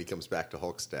some point he comes back to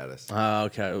Hulk status. Oh,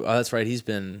 okay. Oh, that's right. He's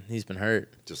been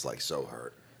hurt. Just like so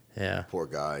hurt. Yeah. Poor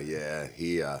guy. Yeah,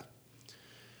 he.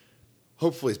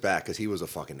 Hopefully he's back because he was a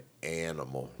fucking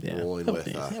animal. Yeah. Rolling He'll, with.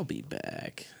 he'll be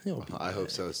back. I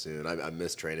hope so soon. I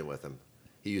miss training with him.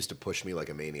 He used to push me like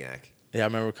a maniac, Yeah, I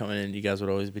remember coming in. You guys would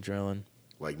always be drilling.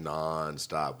 like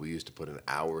nonstop. We used to put in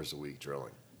hours a week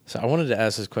drilling. So I wanted to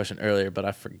ask this question earlier, but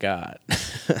I forgot.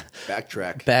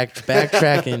 Backtrack.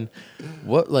 Backtracking.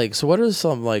 What are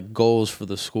some like goals for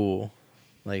the school,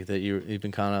 like that you've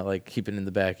been kind of like keeping in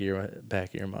the back of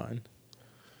your mind?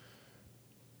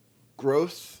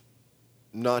 Growth,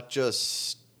 not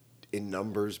just in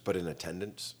numbers but in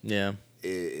attendance, Yeah.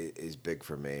 is big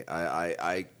for me.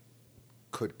 I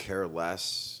could care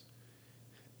less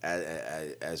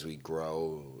as we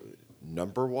grow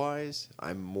number wise.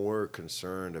 I'm more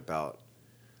concerned about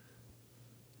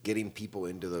getting people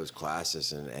into those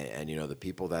classes and you know the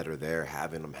people that are there,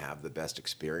 having them have the best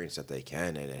experience that they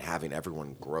can and having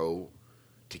everyone grow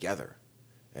together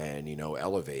and you know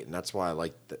elevate. And that's why I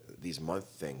like these month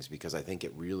things, because I think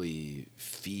it really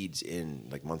feeds in,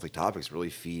 like monthly topics really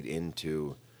feed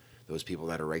into those people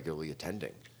that are regularly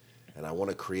attending. and I want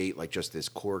to create like just this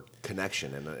core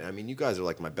connection. And I mean, you guys are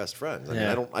like my best friends. I mean,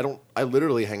 Yeah. I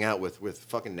literally hang out with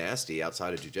fucking Nasty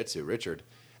outside of jiu-jitsu, Richard.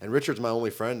 And Richard's my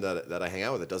only friend that I hang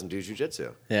out with that doesn't do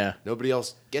jiu-jitsu. Yeah. Nobody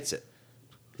else gets it.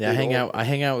 Yeah, I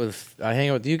hang out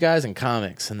with you guys and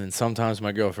comics, and then sometimes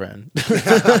my girlfriend.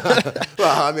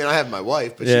 Well, I mean, I have my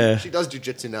wife, but Yeah. she does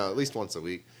jiu-jitsu now at least once a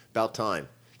week. About time.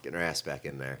 Getting her ass back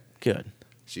in there. Good.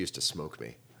 She used to smoke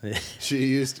me. She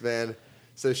used to, man.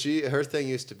 So her thing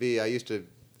used to be, I used to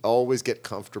always get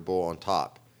comfortable on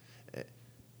top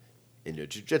in your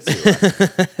jiu-jitsu.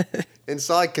 In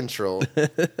side control.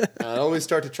 I always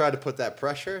start to try to put that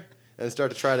pressure and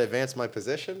start to try to advance my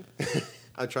position.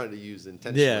 I'm trying to use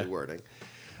intentional wording.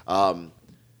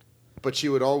 But she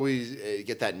would always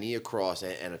get that knee across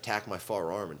and attack my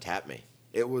far arm and tap me.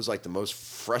 It was like the most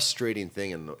frustrating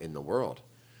thing in the world.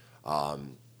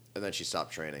 And then she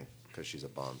stopped training because she's a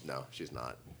bum. No, she's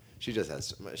not. She just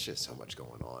has so much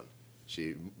going on.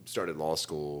 She started law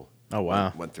school. Oh,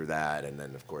 wow. Went through that, and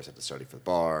then, of course, had to study for the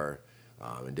bar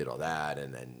and did all that.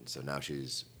 And then, so now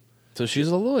she's... So she's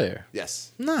a lawyer.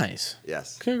 Yes. Nice.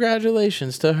 Yes.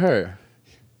 Congratulations to her.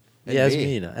 And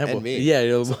Yasmina. me. And me.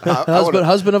 Yeah, So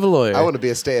husband of a lawyer. I want to be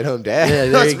a stay-at-home dad. Yeah,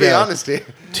 there Let's you be go. honest here.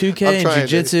 2K I'm and trying to-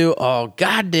 jiu-jitsu all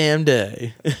goddamn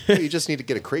day. You just need to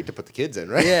get a crate to put the kids in,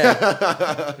 right?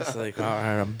 Yeah. It's like, all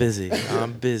right, I'm busy.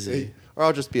 Or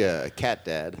I'll just be a cat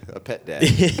dad, a pet dad.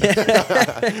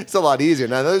 It's a lot easier.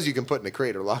 Now, those you can put in a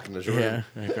crate or lock in the room. Yeah.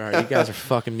 Like, all right, you guys are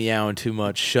fucking meowing too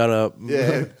much. Shut up.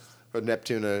 Yeah. Or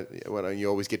Neptune, when you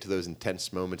always get to those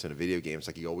intense moments in a video game, it's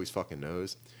like he always fucking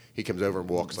knows. He comes over and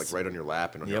walks like right on your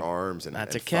lap and on your arms and,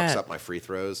 That's and a cat. fucks up my free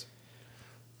throws.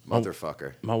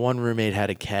 Motherfucker. My one roommate had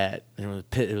a cat, and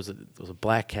it was a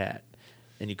black cat,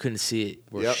 and you couldn't see it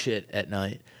or Yep. shit at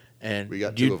night. And We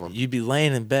got two of 'em. You'd be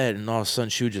laying in bed, and all of a sudden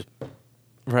she would just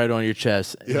right on your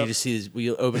chest. And Yep. you just see these.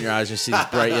 You open your eyes and you see these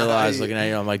bright yellow eyes looking at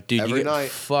you. I'm like, dude, Every you night.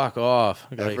 fuck off.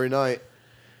 Every night.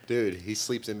 Dude, he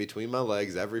sleeps in between my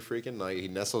legs every freaking night. He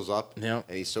nestles up, Yep.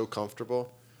 and he's so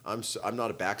comfortable. I'm not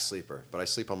a back sleeper, but I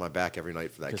sleep on my back every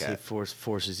night for that Because cat. it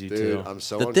forces you Dude, to. I'm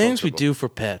so the things we uncomfortable. do for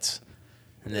pets.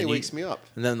 And He wakes me up.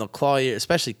 And then they'll claw you,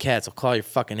 especially cats. They'll claw your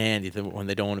fucking hand when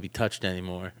they don't want to be touched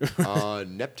anymore.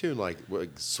 Neptune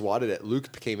swatted at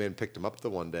Luke. Came in, picked him up the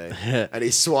one day, and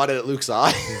he swatted at Luke's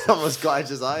eye. Almost gouged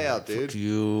his eye out, dude.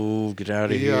 You get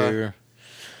out of Yeah. here.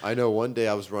 I know. One day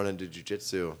I was running to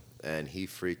jiu-jitsu, and he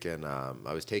freaking.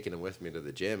 I was taking him with me to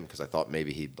the gym because I thought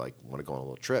maybe he'd like want to go on a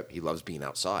little trip. He loves being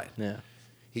outside. Yeah.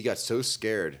 He got so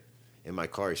scared in my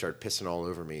car, he started pissing all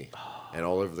over me and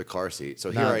all over the car seat. So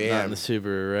here Not I in am, the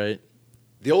Subaru, right?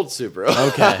 the old Subaru.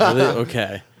 Okay.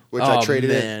 Okay. Which Oh, I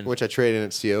traded man. in. Which I traded in at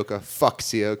Sioka. Fuck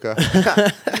Sioka.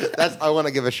 I want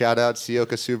to give a shout out.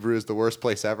 Sioka Subaru is the worst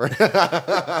place ever.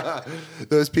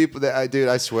 Those people that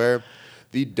I swear,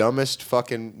 the dumbest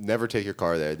fucking. Never take your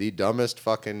car there. The dumbest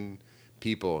fucking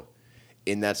people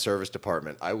in that service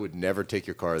department. I would never take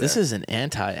your car there. This is an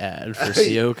anti-ad for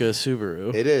Sioka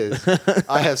Subaru. It is.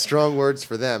 I have strong words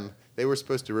for them. They were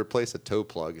supposed to replace a toe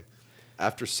plug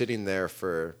after sitting there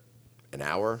for an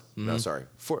hour. No, sorry.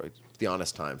 For the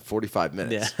honest time, 45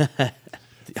 minutes. Yeah.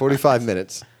 45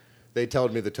 minutes. They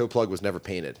told me the toe plug was never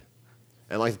painted.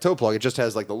 And like the toe plug, it just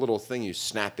has like the little thing you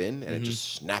snap in, and it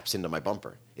just snaps into my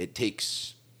bumper. It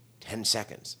takes 10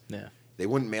 seconds. Yeah. They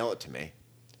wouldn't mail it to me.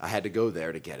 I had to go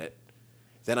there to get it.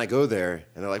 Then I go there,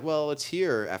 and they're like, well, it's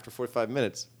here after 45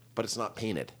 minutes, but it's not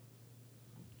painted.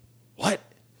 What?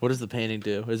 What does the painting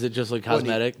do? Is it just like Well,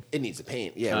 cosmetic? it needs a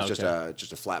paint. Yeah, it was okay.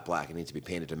 just a flat black. It needs to be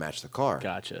painted to match the car.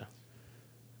 Gotcha.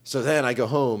 So then I go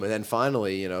home, and then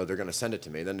finally, they're going to send it to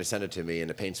me. Then they send it to me, and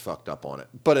the paint's fucked up on it.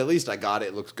 But at least I got it.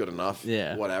 It looks good enough.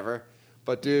 Yeah. Whatever.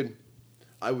 But, dude,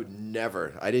 I would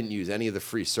never. I didn't use any of the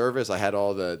free service. I had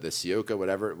all the Sioka,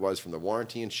 whatever it was, from the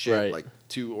warranty and shit. Right. Like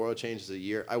 2 oil changes a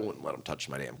year. I wouldn't let them touch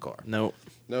my damn car. Nope.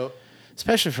 No.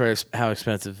 Especially for how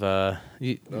expensive.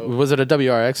 Was it a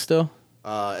WRX still?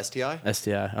 STI?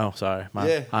 STI. Oh, sorry.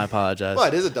 Yeah. I apologize. Well,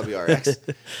 it is a WRX.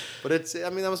 But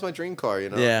that was my dream car,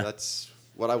 Yeah. That's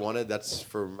what I wanted. That's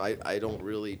I don't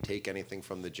really take anything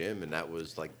from the gym, and that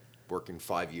was like working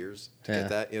 5 years to get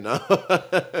that,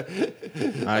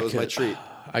 That was my treat.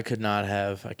 I could not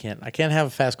have. I can't have a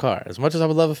fast car. As much as I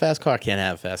would love a fast car, I can't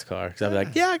have a fast car because I'd be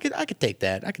like, yeah, I could take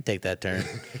that. I could take that turn.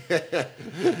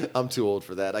 I'm too old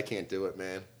for that. I can't do it,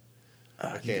 man.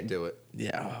 I can't do it.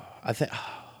 Yeah,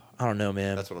 I don't know,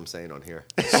 man. That's what I'm saying on here.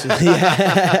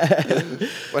 Yeah.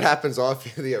 What happens off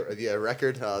the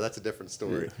record? That's a different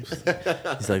story.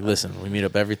 He's like, listen, we meet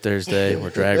up every Thursday. We're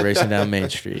drag racing down Main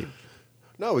Street.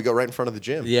 No, we go right in front of the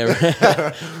gym. Yeah,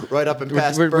 right. Right up and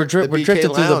past we're the BK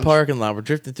drifting through the Lounge. parking lot. We're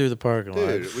drifting through the parking lot.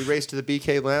 Dude, we raced to the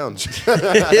BK Lounge.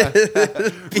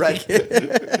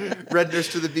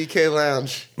 Redners to the BK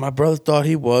Lounge. My brother thought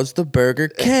he was the Burger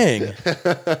King.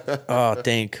 Oh,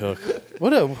 Dane Cook.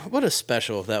 What a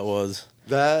special that was.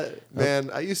 That,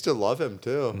 man, I used to love him,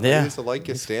 too. Yeah. I used to like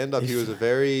his stand-up. He was a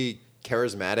very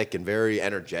charismatic and very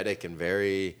energetic and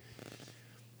very...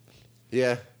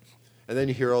 Yeah. And then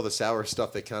you hear all the sour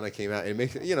stuff that kind of came out. It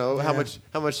makes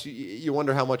how much you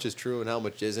wonder how much is true and how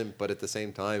much isn't. But at the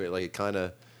same time, he kind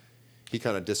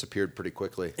of disappeared pretty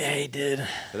quickly. Yeah, he did. And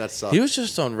that sucked. He was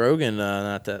just on Rogan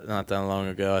not that long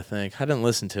ago, I think. I didn't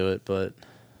listen to it, but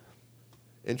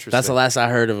Interesting. that's the last I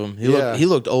heard of him. He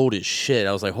looked old as shit.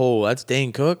 I was like, "Oh, that's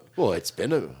Dane Cook." Well, it's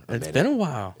been a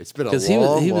while. It's been a 'Cause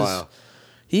long while.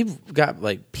 He got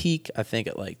like peak, I think,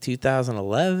 at like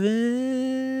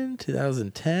 2011,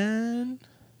 2010.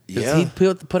 Yeah. He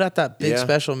put out that big Yeah.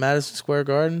 special, Madison Square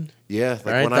Garden. Yeah, like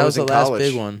Right? when That I was was the in last college.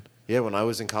 big one. Yeah, when I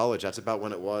was in college, that's about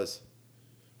when it was.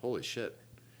 Holy shit.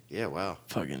 Yeah, wow.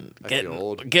 Fucking I feel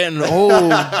old. Getting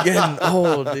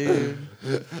old, dude.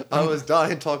 I was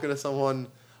dying talking to someone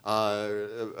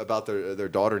about their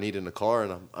daughter needing a car,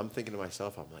 and I'm thinking to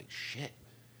myself, I'm like, shit.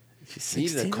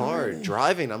 Needing a car, already.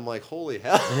 driving. I'm like, holy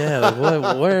hell. Yeah, like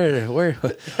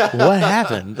what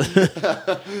happened?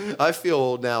 I feel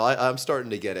old now. I'm starting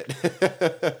to get it.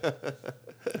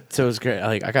 So it was great.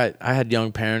 Like I had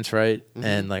young parents, right? Mm-hmm.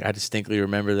 And like I distinctly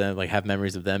remember them, like have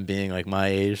memories of them being like my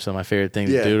age. So my favorite thing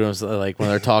Yeah. to do was like when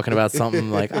they're talking about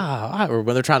something like or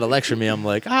when they're trying to lecture me, I'm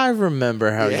like, I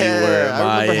remember how you were at my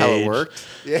I remember how age. it worked.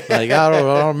 Yeah. Like I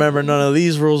don't remember none of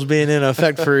these rules being in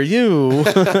effect for you.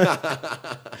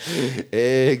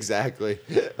 Exactly.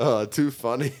 Oh, too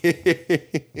funny.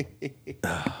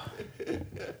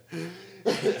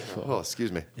 Oh,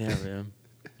 excuse me. Yeah, man.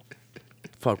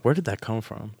 Fuck, where did that come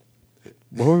from?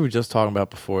 What were we just talking about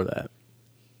before that?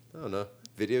 I don't know.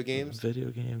 Video games?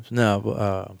 Video games? No,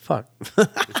 but fuck.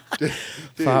 Dude,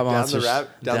 Five down monsters. down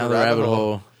the rabbit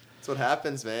hole. That's what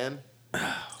happens, man.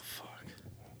 Fuck.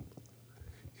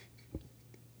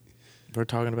 We're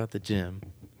talking about the gym.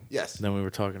 Yes. Then we were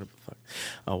talking about fuck.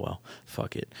 Oh well,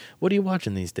 fuck it. What are you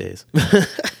watching these days?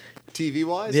 TV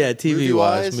wise? Yeah, TV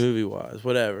wise, movie wise,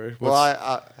 whatever.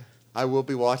 Well, I will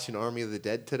be watching Army of the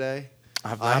Dead today.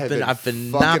 I've fucking not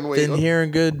been waiting. hearing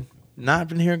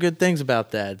good things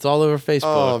about that. It's all over Facebook.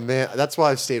 Oh man, that's why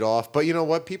I've stayed off. But you know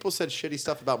what? People said shitty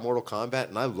stuff about Mortal Kombat,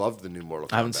 and I loved the new Mortal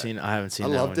Kombat. I haven't seen I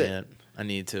that loved one it. yet. I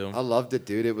need to. I loved it,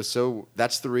 dude. It was so.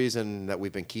 That's the reason that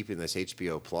we've been keeping this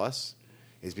HBO Plus,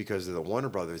 is because of the Warner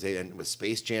Brothers. And with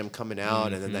Space Jam coming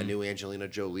out, and then that new Angelina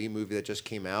Jolie movie that just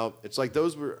came out. It's like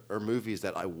those are movies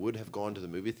that I would have gone to the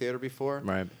movie theater before.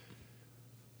 Right.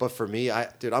 But for me,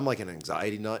 I'm like an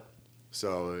anxiety nut.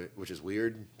 So, which is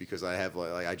weird because I have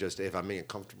if I'm in a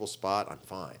comfortable spot, I'm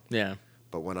fine. Yeah.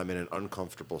 But when I'm in an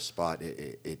uncomfortable spot,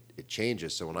 it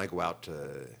changes. So when I go out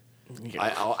to, You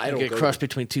I don't get go crushed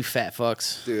between two fat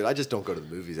fucks. dude, I just don't go to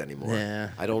the movies anymore.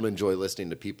 Yeah. I don't enjoy listening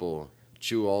to people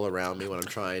chew all around me when I'm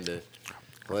trying to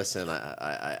listen.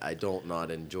 I don't not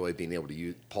enjoy being able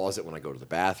to pause it when I go to the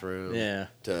bathroom. Yeah.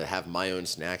 To have my own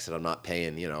snacks that I'm not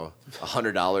paying,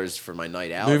 $100 for my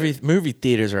night out. Movie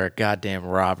theaters are a goddamn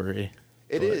robbery.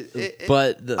 It is.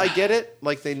 But I get it.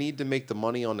 Like, they need to make the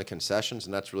money on the concessions,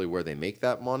 and that's really where they make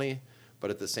that money. But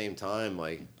at the same time,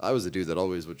 like, I was a dude that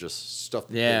always would just stuff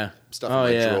in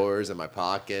my drawers and my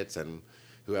pockets, and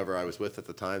whoever I was with at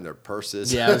the time, their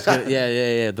purses. Yeah,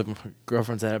 yeah. The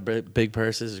girlfriends that have big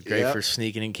purses is great Yep. for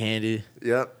sneaking in candy.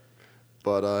 Yep.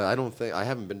 But I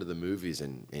haven't been to the movies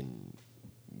in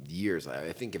years.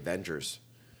 I think Avengers.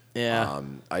 Yeah.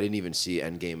 I didn't even see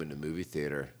Endgame in the movie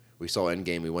theater. We saw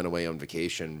Endgame. We went away on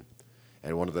vacation,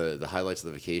 and one of the highlights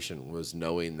of the vacation was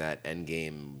knowing that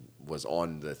Endgame was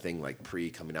on the thing, like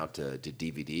coming out to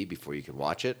DVD before you could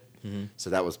watch it. Mm-hmm. So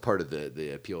that was part of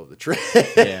the appeal of the trip.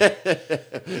 Yeah.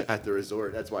 At the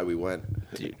resort. That's why we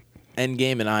went. Dude,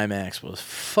 Endgame in IMAX was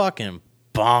fucking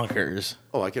bonkers.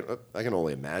 Oh, I can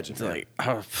only imagine. It's like,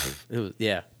 it was,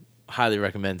 yeah. Highly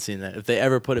recommend seeing that. If they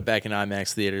ever put it back in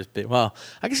IMAX theaters, well,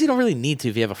 I guess you don't really need to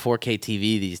if you have a 4K TV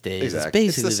these days. Exactly.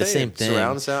 It's basically the same thing.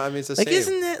 Surround sound. I mean, it's the like, same.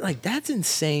 isn't that like that's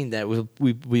insane that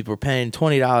we were paying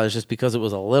 $20 just because it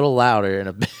was a little louder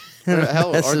and a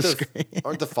hell, aren't screen.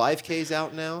 the 5Ks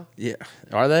out now? Yeah,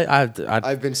 are they?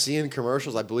 I've been seeing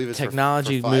commercials. I believe it's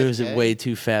technology for moves 5K. at way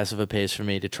too fast of a pace for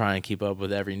me to try and keep up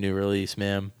with every new release,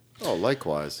 man. Oh,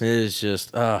 likewise. It is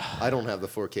just. I don't have the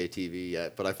 4K TV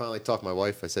yet, but I finally talked to my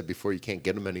wife. I said before you can't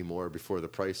get them anymore, before the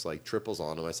price like triples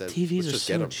on them. I said TVs let's are just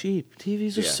get so 'em. cheap.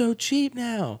 TVs are Yeah. so cheap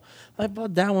now. I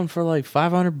bought that one for like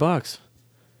 $500.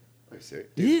 Are you serious?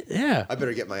 Dude, Yeah. I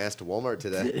better get my ass to Walmart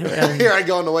today. Yeah. Here I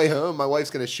go on the way home. My wife's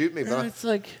gonna shoot me, but It's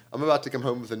like I'm about to come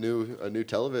home with a new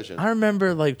television. I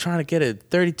remember like trying to get a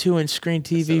 32-inch screen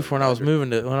TV for when I was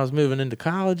moving into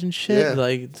college and shit. Yeah.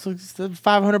 Like it's like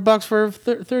 $500 for a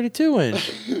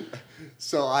 32-inch.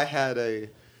 So I had a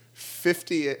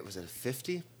 50. Was it a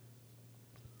 50?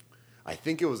 I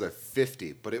think it was a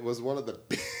 50, but it was one of the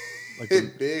big,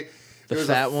 big. the it was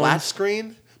fat a flat ones?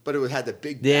 screen, but it had the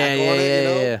big Yeah, back yeah, on it. yeah, You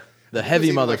know? yeah. The It heavy was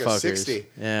even like a motherfuckers. 60.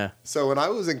 Yeah. So when I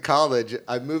was in college,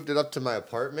 I moved it up to my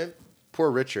apartment. Poor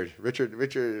Richard.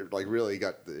 Richard, like really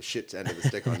got the shit end of the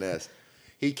stick on this.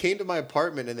 He came to my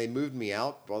apartment and they moved me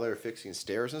out while they were fixing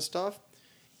stairs and stuff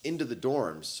into the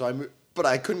dorms. So but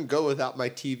I couldn't go without my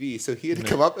TV. So he had to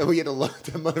come up and we had to load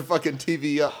the motherfucking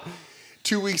TV up.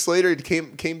 2 weeks later, he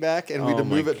came back and we had to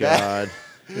move it back.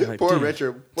 Like, Poor dude,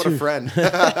 Richard. What a friend.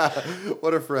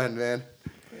 What a friend, man.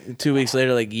 2 weeks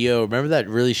later, like, yo, remember that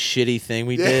really shitty thing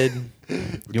we did?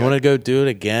 You want to go do it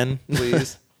again?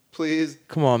 Please. Please.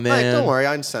 Come on, Like, man. don't worry,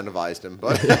 I incentivized him,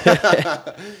 but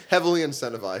heavily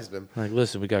incentivized him. Like,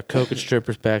 listen, we got coke and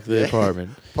strippers back to the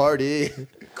apartment. Party.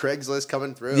 Craigslist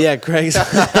coming through. Yeah, Craig's.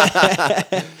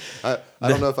 I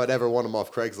don't know if I'd ever want him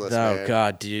off Craigslist. Oh man.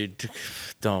 God, dude,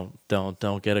 don't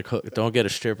get a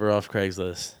stripper off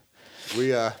Craigslist.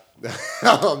 We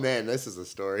oh man, this is a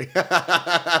story.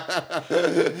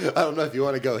 I don't know if you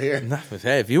want to go here.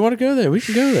 Hey, if you want to go there, we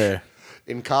can go there.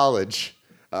 In college,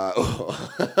 a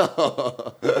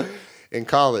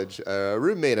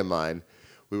roommate of mine,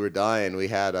 we were dying. We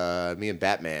had me and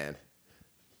Batman,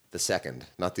 the second,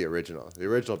 not the original. The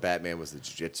original Batman was the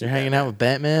jiu-jitsu. You're hanging out with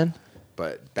Batman,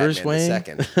 but Bruce Batman Wayne?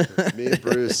 the second. Me and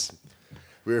Bruce,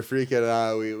 we were freaking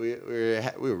out. We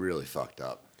were really fucked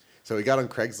up. So we got on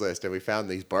Craigslist and we found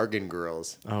these bargain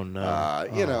girls. Oh, no.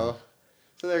 You know,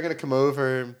 so they're gonna come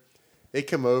over. They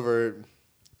come over.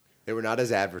 They were not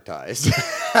as advertised.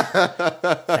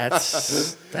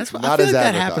 That's what Not I feel as like that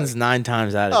advertised. happens 9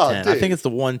 times out Oh, of 10. I dude. think it's the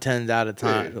one time out of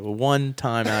 10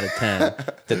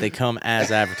 that they come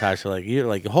as advertised. So like you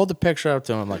like hold the picture up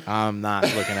to them. Like I'm not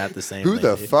looking at the same. Who thing,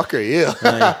 the dude. fuck are you?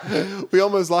 Like- We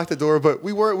almost locked the door, but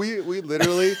we weren't. We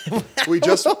literally we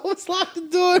just Almost locked the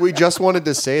door. we just wanted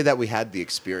to say that we had the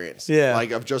experience. Yeah.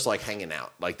 Like of just like hanging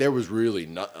out. Like there was really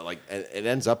not like and it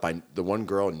ends up the one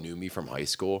girl knew me from high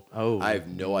school. Oh, I have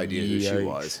no idea who she yikes.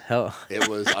 was. Hell.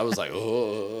 I was like,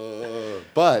 oh,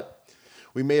 but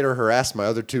we made her harass my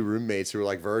other 2 roommates who were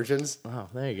like virgins. Oh,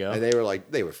 there you go. And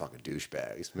they were fucking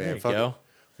douchebags, man. There you Fucking- go.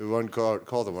 We one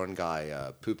called the one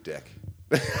guy poop dick.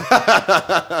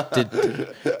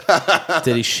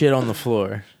 Did he shit on the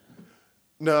floor?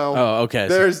 No. Oh, okay.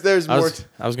 There's I more. was,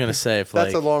 I was gonna say if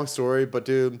That's like a long story, but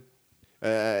dude,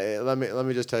 let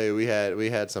me just tell you, we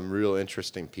had some real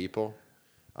interesting people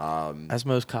as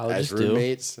most colleges as do.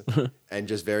 roommates, and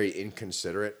just very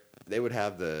inconsiderate. They would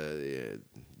have the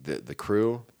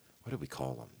crew. What did we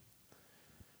call them?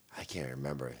 I can't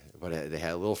remember. But they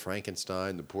had Little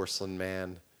Frankenstein, the Porcelain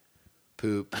Man,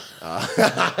 Poop, the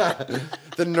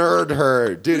Nerd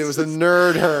Herd. Dude, it was the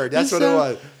Nerd Herd. That's what it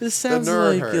was. This The sounds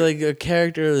Nerd like Herd. a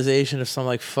characterization of some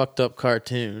like fucked up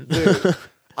cartoon. Dude,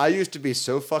 I used to be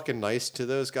so fucking nice to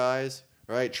those guys,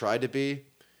 right? Tried to be.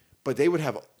 But they would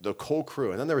have the whole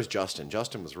crew. And then there was Justin.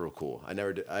 Justin was real cool.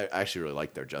 I actually really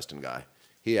liked their Justin guy.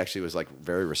 He actually was like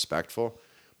very respectful.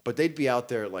 But they'd be out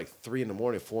there at like 3 in the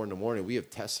morning, 4 in the morning. We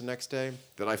have tests the next day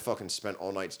that I fucking spent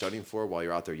all night studying for while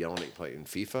you're out there yelling at playing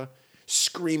FIFA,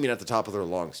 screaming at the top of their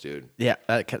lungs, dude. Yeah,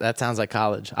 that sounds like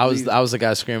college. I was the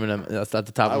guy screaming at the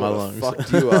top I of my would lungs. have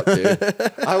fucked you up,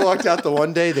 dude. I walked out the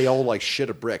one day, they all like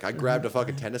shit a brick. I grabbed a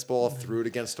fucking tennis ball, threw it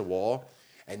against a wall,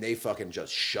 and they fucking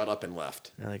just shut up and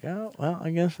left. They're like, oh well, I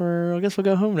guess we'll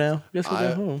go home now. We'll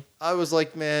go home. I was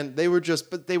like, man,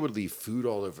 but they would leave food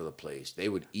all over the place. They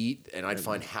would eat, and I'd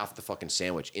find half the fucking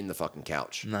sandwich in the fucking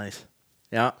couch. Nice.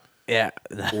 Yeah. Yeah.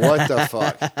 What the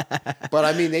fuck? But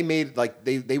I mean, they made like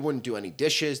they wouldn't do any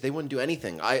dishes. They wouldn't do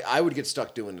anything. I would get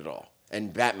stuck doing it all.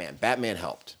 And Batman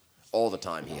helped all the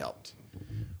time. He helped.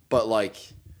 But like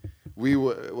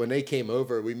when they came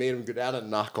over, we made them go down and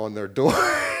knock on their door.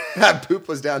 That Poop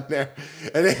was down there,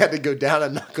 and they had to go down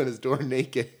and knock on his door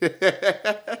naked.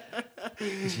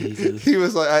 Jesus. He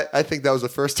was like, I think that was the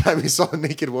first time he saw a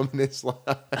naked woman in his life.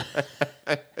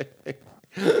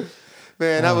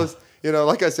 Man, that was,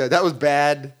 like I said, that was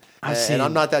bad. And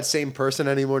I'm not that same person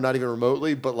anymore, not even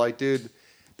remotely. But like, dude,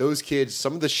 those kids,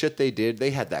 some of the shit they did,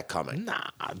 they had that coming. Nah.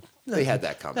 They had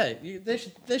that coming. Hey,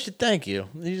 they should thank you.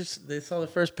 They saw the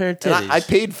first pair of And titties. I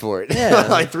paid for it. Yeah.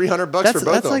 Like $300 for both of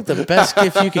them. That's like the best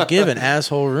gift you could give an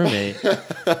asshole roommate.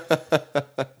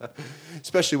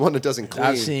 especially one that doesn't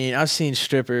clean. I've seen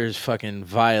strippers fucking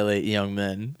violate young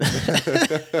men.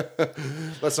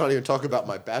 Let's not even talk about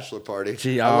my bachelor party.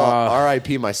 Gee,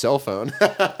 R.I.P. my cell phone.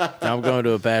 I'm going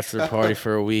to a bachelor party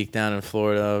for a week down in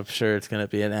Florida. I'm sure it's going to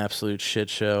be an absolute shit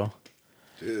show.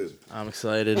 Dude, I'm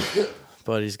excited.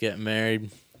 Buddy's getting married.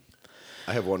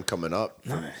 I have one coming up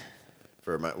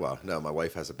for my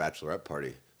wife has a bachelorette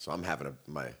party, so I'm having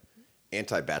my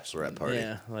anti-bachelorette party.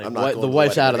 Yeah, like I'm not the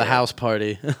wife's out of the house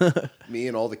party. Me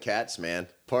and all the cats, man,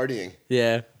 partying.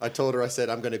 Yeah. I told her, I said,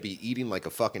 I'm going to be eating like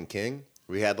a fucking king.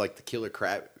 We had like the killer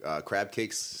crab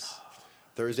cakes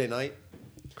Thursday night.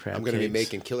 I'm going to be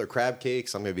making killer crab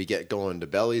cakes. I'm going to be going to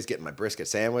Belly's, getting my brisket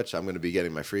sandwich. I'm going to be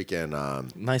getting my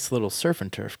freaking... nice little surf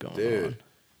and turf going on.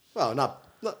 Well, not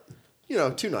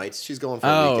 2 nights. She's going for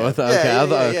a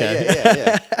weekend.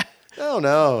 Okay. Oh,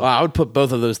 no. Well, I would put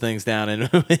both of those things down in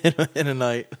a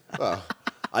night. Well,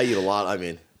 I eat a lot. I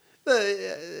mean,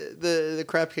 the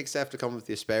crab cakes have to come with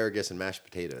the asparagus and mashed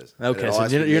potatoes. Okay, so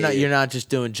you're not just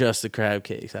doing just the crab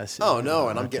cakes. I see. Oh no,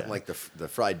 and I'm getting like the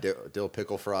fried dill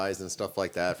pickle fries and stuff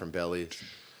like that from Belly's.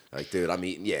 Like, dude, I'm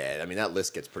eating. Yeah, I mean that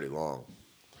list gets pretty long.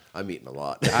 I'm eating a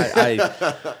lot.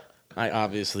 I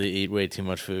obviously eat way too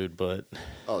much food, but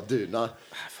oh, dude,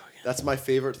 that's my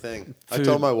favorite thing. Food. I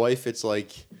told my wife it's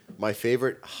like my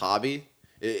favorite hobby.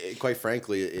 Quite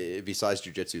frankly, besides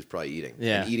jujitsu, is probably eating.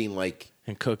 Yeah, and eating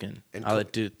and cooking.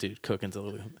 Dude, cooking's a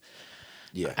little.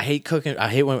 Yeah, I hate cooking. I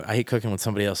hate cooking when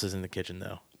somebody else is in the kitchen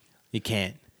though. You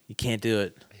can't do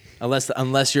it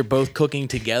unless you're both cooking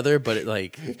together. But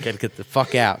gotta get the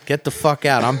fuck out. Get the fuck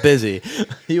out. I'm busy.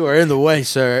 You are in the way,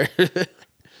 sir.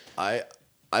 I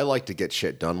like to get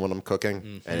shit done when I'm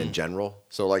cooking and in general.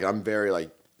 So like I'm very like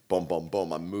boom, boom,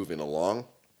 boom. I'm moving along.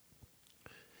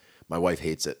 My wife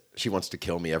hates it. She wants to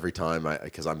kill me every time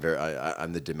because I'm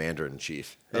the demander in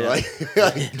chief. Yeah. Like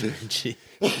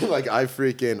I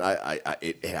freaking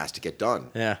it has to get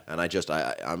done. Yeah. And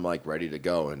I'm like ready to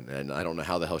go and I don't know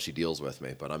how the hell she deals with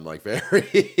me, but I'm like very.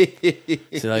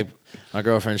 See, like my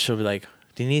girlfriend, she'll be like,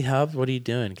 "Do you need help? What are you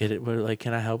doing? Get it? Like,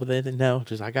 can I help with anything? No,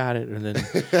 just I got it." And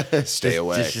then stay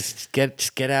away. Just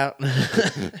get out.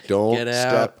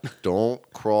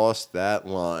 Don't cross that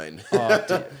line. Oh,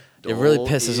 dude. It really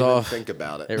pisses off. Think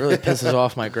about it. It really pisses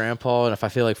off my grandpa, and if I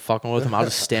feel like fucking with him, I'll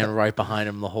just stand right behind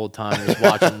him the whole time and just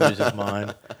watch him lose his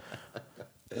mind.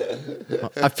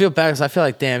 I feel bad because I feel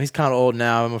like, damn, he's kind of old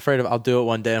now. I'm afraid I'll do it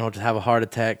one day and he'll just have a heart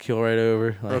attack, keel right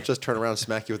over. Or he'll just turn around and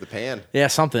smack you with a pan. Yeah,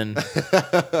 something.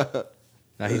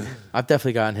 I've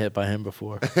definitely gotten hit by him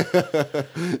before.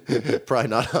 Probably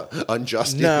not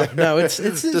unjust. No, it's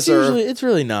usually it's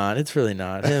really not. It's really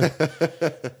not him.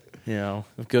 You know,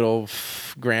 good old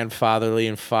grandfatherly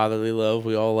and fatherly love.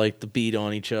 We all like to beat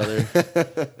on each other.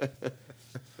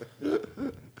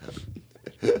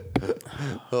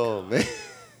 Oh man,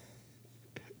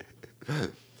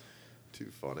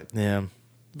 too funny. Yeah.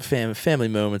 Family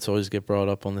moments always get brought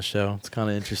up on the show. It's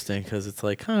kind of interesting because it's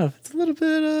like it's a little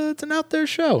bit it's an out there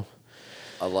show.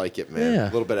 I like it, man. Yeah.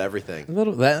 A little bit of everything.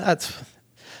 I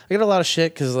get a lot of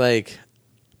shit because like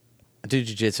I do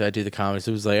jiu-jitsu, I do the comedy. So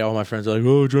it was like all my friends are like,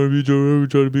 "Oh, trying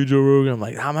to be Joe Rogan." I'm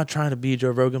like, I'm not trying to be Joe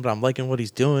Rogan, but I'm liking what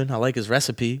he's doing. I like his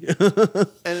recipe. And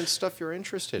it's stuff you're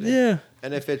interested in. Yeah.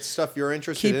 And if it's stuff you're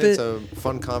interested in, it's a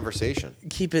fun conversation.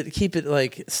 Keep it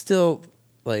like still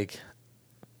like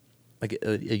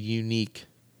a unique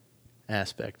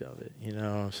aspect of it. You know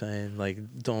what I'm saying? Like,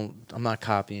 I'm not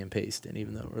copy and pasting,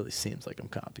 even though it really seems like I'm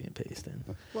copy and pasting.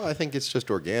 Well, I think it's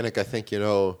just organic. I think,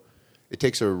 it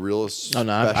takes a real special... Oh,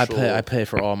 no, I pay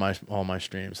for all my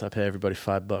streams. I pay everybody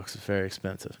 $5. It's very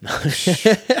expensive.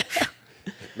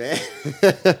 Man.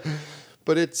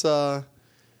 But it's, I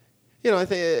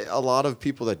think a lot of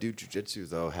people that do jiu-jitsu,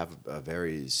 though, have a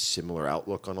very similar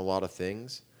outlook on a lot of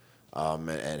things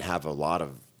and have a lot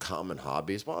of common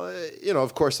hobbies. Well,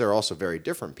 of course, they're also very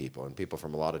different people and people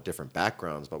from a lot of different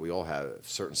backgrounds, but we all have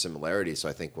certain similarities. So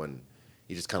I think when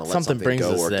you just kind of let something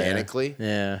go organically,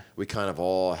 we kind of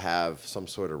all have some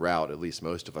sort of route, at least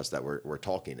most of us, that we're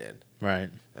talking in.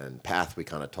 Right. And path we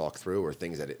kind of talk through or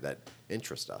things that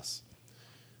interest us.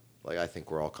 Like, I think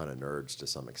we're all kind of nerds to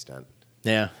some extent.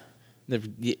 Yeah.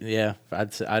 Yeah,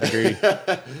 I'd agree.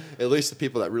 At least the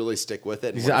people that really stick with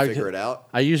it and want to figure it out.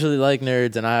 I usually like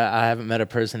nerds, and I haven't met a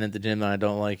person at the gym that I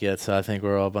don't like yet, so I think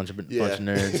we're all a bunch of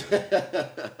nerds.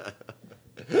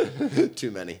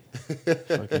 Too many.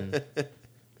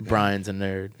 Brian's a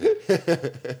nerd.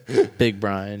 Big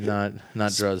Brian, not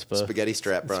Druzba. Spaghetti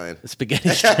strap Brian. Spaghetti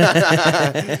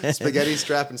strap. Spaghetti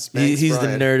strap and Spanx He's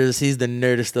Brian. the nerdest. He's the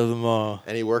nerdest of them all.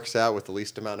 And he works out with the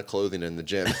least amount of clothing in the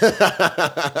gym.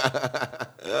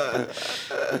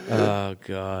 Oh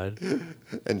God.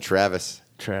 And Travis.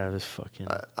 Travis fucking.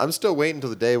 I'm still waiting until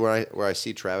the day where I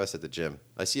see Travis at the gym.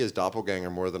 I see his doppelganger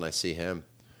more than I see him.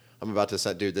 I'm about to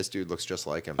say, dude, this dude looks just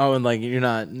like him. Oh, and like you're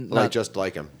not Just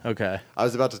like him. Okay. I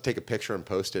was about to take a picture and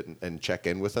post it and check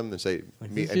in with him and say,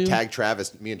 this and dude? tag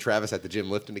Travis, me and Travis at the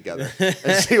gym lifting together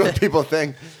and see what people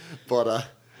think. But I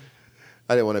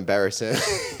didn't want to embarrass him.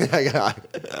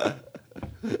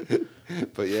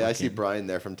 But yeah, I see Brian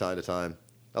there from time to time.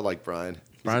 I like Brian.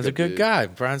 He's Brian's a good dude. guy.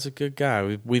 Brian's a good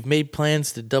guy. We've made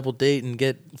plans to double date and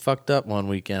get fucked up one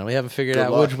weekend. We haven't figured Good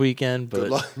out luck. which weekend, but Good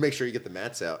luck. Make sure you get the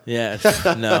mats out. yeah,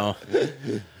 no,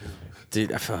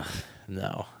 dude,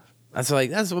 no. That's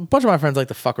a bunch of my friends like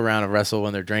to fuck around and wrestle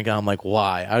when they're drinking. I'm like,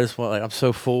 why? I just want I'm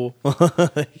so full.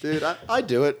 Dude, I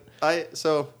do it.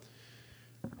 So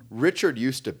Richard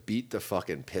used to beat the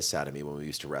fucking piss out of me when we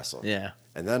used to wrestle. Yeah.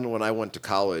 And then when I went to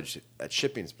college at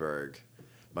Shippensburg,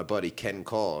 my buddy Ken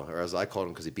Call, or as I called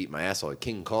him because he beat my asshole,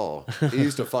 King Call, he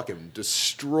used to fucking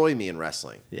destroy me in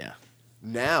wrestling. Yeah.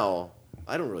 Now,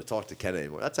 I don't really talk to Ken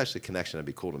anymore. That's actually a connection that'd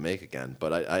be cool to make again.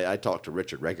 But I talk to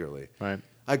Richard regularly. Right.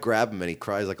 I grab him and he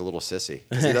cries like a little sissy.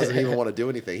 'Cause he doesn't even want to do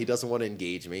anything. He doesn't want to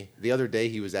engage me. The other day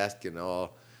he was asking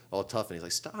all tough and he's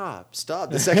like, stop.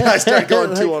 The second I started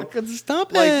going to him.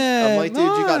 Stop Like, it. I'm like, dude,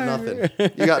 you got More.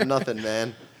 nothing. You got nothing,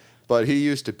 man. But he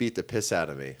used to beat the piss out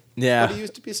of me. Yeah. But he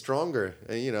used to be stronger.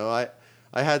 And, you know, I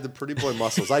had the pretty boy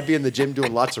muscles. I'd be in the gym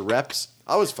doing lots of reps.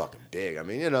 I was fucking big. I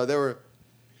mean, you know,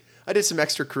 I did some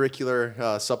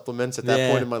extracurricular supplements at that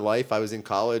Yeah. point in my life. I was in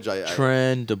college.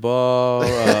 Trend,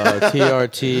 DeBall,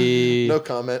 TRT. No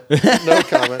comment. No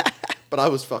comment. But I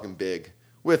was fucking big.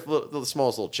 With the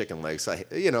smallest little chicken legs.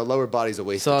 Lower body's a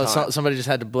waste of time. Somebody just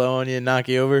had to blow on you and knock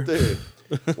you over. Dude,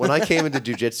 when I came into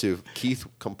jiu-jitsu, Keith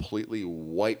completely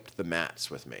wiped the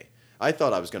mats with me. I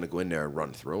thought I was going to go in there and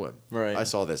run through him. Right. I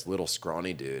saw this little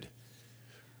scrawny dude.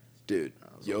 Dude,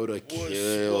 Yoda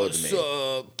killed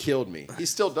me. Killed me. He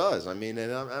still does. I mean,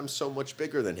 and I'm so much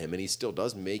bigger than him, and he still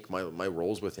does make my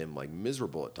rolls with him like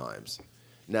miserable at times.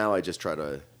 Now I just try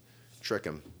to trick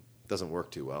him. Doesn't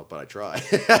work too well, but I try.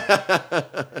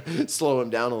 Slow him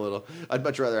down a little. I'd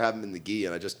much rather have him in the gi,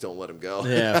 and I just don't let him go.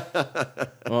 Yeah.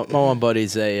 Well, my one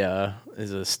buddy's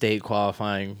is a state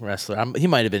qualifying wrestler. He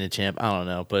might have been a champ. I don't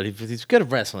know, but he's good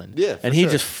at wrestling. Yeah, for and he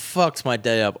sure. just fucks my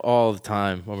day up all the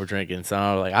time when we're drinking. So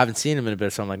I'm like, I haven't seen him in a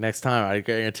bit. So I'm like, next time I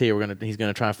guarantee you he's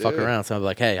gonna try and fuck Dude. around. So I'm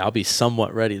like, hey, I'll be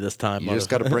somewhat ready this time. You just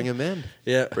got to bring him in.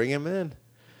 Yeah. Bring him in.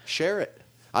 Share it.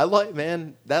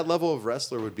 That level of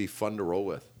wrestler would be fun to roll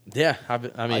with. Yeah, I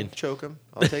mean, I'd choke him.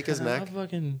 I'll take his neck.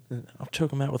 I'll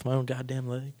choke him out with my own goddamn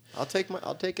leg. I'll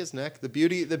take his neck. The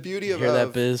beauty You hear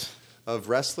that, Biz? of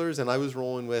wrestlers, and I was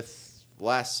rolling with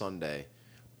last Sunday.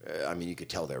 I mean, you could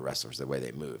tell they're wrestlers the way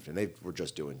they moved, and they were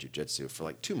just doing jiu-jitsu for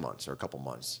like 2 months or a couple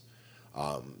months.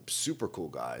 Super cool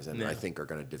guys, and Yeah. I think are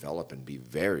going to develop and be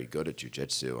very good at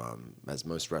jiu-jitsu, as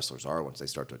most wrestlers are once they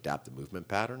start to adapt the movement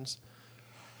patterns.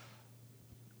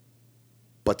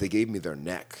 But they gave me their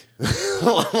neck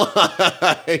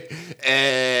like,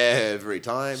 every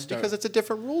time because it's a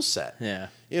different rule set. Yeah.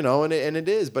 You know, and it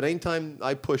is. But anytime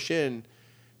I push in,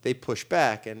 they push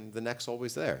back, and the neck's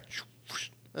always there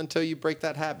until you break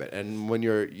that habit. And when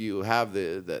you have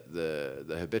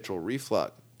the habitual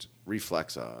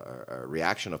reflex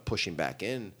reaction of pushing back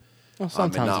in. Well, And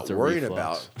sometimes not it's a worrying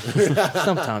reflex. about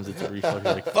Sometimes it's a reflex.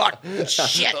 You're like, fuck,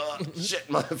 shit. shit,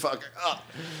 motherfucker.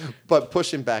 But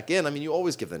pushing back in, I mean, you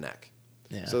always give the neck.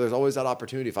 Yeah. So there's always that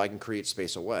opportunity if I can create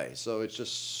space away. So it's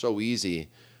just so easy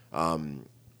from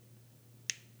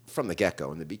the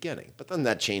get-go in the beginning. But then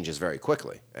that changes very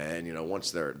quickly. And, you know, once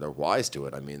they're wise to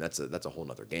it, I mean, that's a whole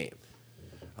nother game.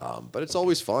 But it's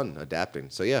always fun adapting.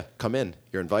 So, yeah, come in.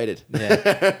 You're invited.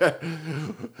 Yeah.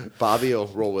 Bobby will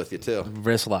roll with you, too.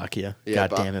 Wrist lock you. Yeah, God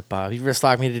Bob. damn it, Bob. You wrist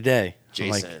locked me today. I'm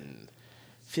like, Jason.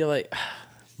 feel like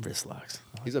wrist locks.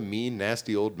 He's a mean,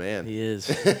 nasty old man. He is.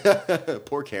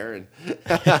 Poor Karen.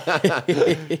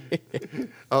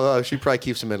 Although she probably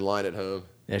keeps him in line at home.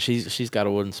 Yeah, she's got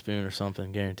a wooden spoon or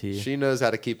something, guarantee you. She knows how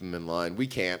to keep him in line. We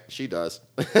can't. She does.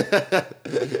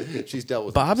 She's dealt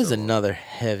with Bob him is so long. another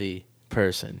heavy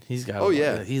person. He's got. Oh,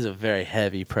 yeah. He's a very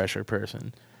heavy pressure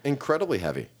person. Incredibly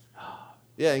heavy.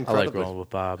 Yeah, I incredibly. like rolling with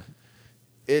Bob.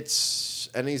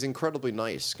 And he's incredibly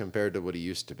nice compared to what he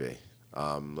used to be.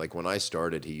 Like when I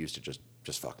started, he used to just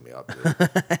fuck me up. Dude.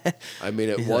 I mean,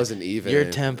 it wasn't even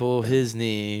Your temple, his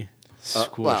knee.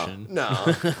 squishing.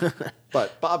 No.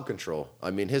 But Bob Control,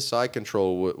 I mean, his side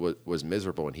control was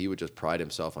miserable, and he would just pride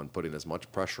himself on putting as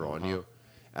much pressure on you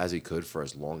as he could for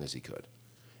as long as he could.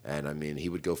 And, I mean, he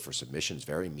would go for submissions,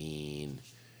 very mean,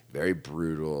 very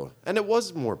brutal. And it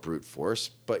was more brute force,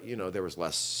 but, there was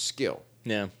less skill.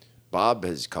 Yeah. Bob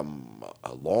has come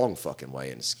a long fucking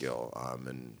way in skill,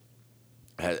 and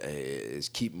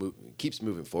keeps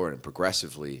moving forward and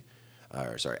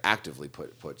actively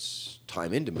puts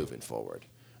time into moving forward,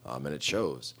 and it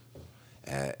shows.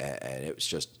 And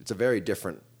it's a very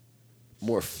different,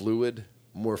 more fluid,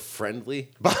 more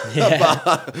friendly.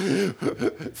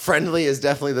 Friendly is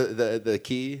definitely the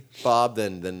key, Bob,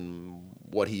 than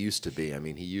what he used to be. I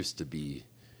mean, he used to be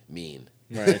mean.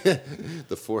 Right.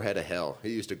 The forehead of hell. He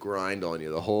used to grind on you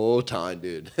the whole time,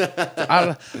 dude.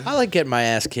 I like getting my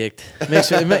ass kicked. It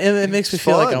makes me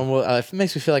feel like it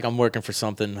makes me feel like I'm working for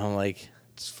something. I'm like,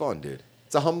 it's fun, dude.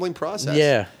 It's a humbling process.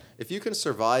 Yeah. If you can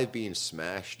survive being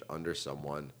smashed under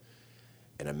someone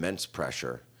and immense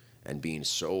pressure and being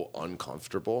so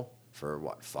uncomfortable for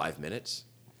 5 minutes,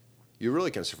 you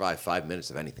really can survive 5 minutes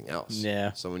of anything else.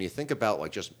 Yeah. So when you think about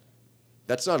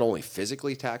that's not only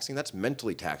physically taxing, that's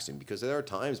mentally taxing, because there are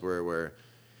times where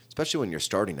especially when you're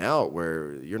starting out,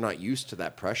 where you're not used to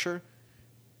that pressure,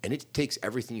 and it takes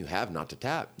everything you have not to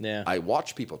tap. Yeah. I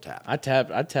watch people tap. I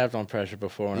tapped on pressure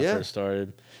before when I first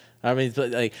started. I mean,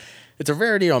 it's a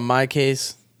rarity on my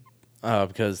case,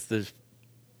 because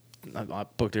I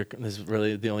booked her. This is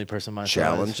really the only person my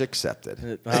Challenge size.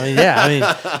 accepted. I mean, yeah. I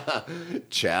mean,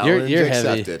 Challenge you're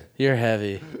accepted. Heavy. You're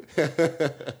heavy.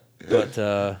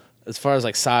 But as far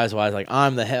as size wise,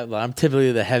 I'm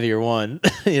typically the heavier one.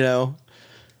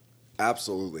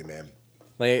 Absolutely, man.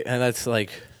 And that's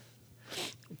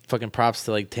fucking props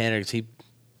to Tanner, because he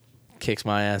kicks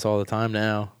my ass all the time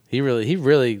now. He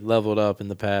really leveled up in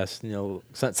the past,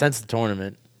 since the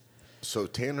tournament. So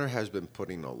Tanner has been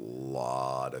putting a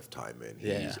lot of time in.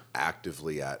 Yeah. He's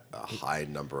actively at a high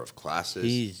number of classes.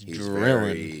 He's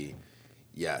drilling.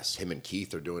 Yes, him and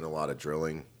Keith are doing a lot of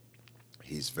drilling.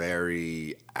 He's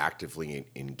very actively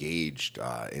engaged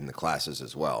in the classes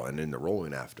as well, and in the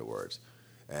rolling afterwards.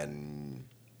 And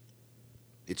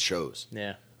it shows.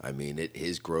 Yeah. I mean,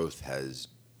 his growth has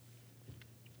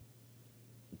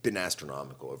been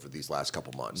astronomical over these last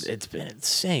couple months. It's been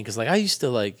insane, because I used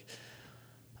to I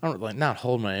don't not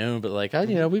hold my own, but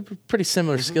we were pretty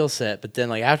similar skill set. But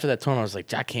then after that tournament, I was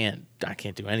like, I can't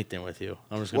do anything with you.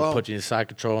 I'm just gonna put you in side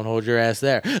control and hold your ass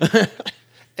there.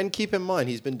 And keep in mind,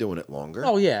 he's been doing it longer.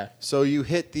 Oh yeah. So you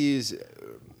hit these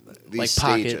stages,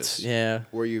 pockets, yeah,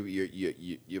 where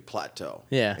you plateau.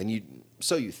 Yeah. And you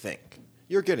think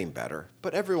you're getting better,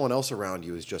 but everyone else around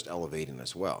you is just elevating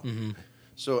as well. Mm-hmm.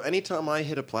 So anytime I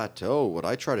hit a plateau, what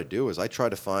I try to do is I try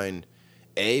to find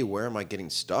A, where am I getting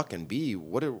stuck, and B,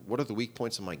 what are the weak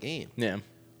points in my game? Yeah.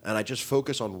 And I just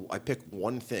I pick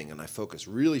one thing, and I focus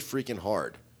really freaking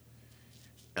hard.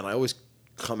 And I always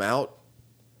come out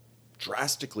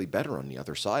drastically better on the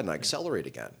other side, and I accelerate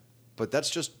again. But that's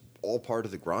just all part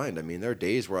of the grind. I mean, there are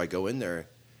days where I go in there,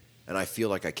 and I feel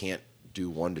like I can't do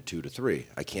 1 to 2 to 3.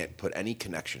 I can't put any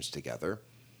connections together,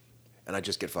 and I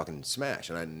just get fucking smashed.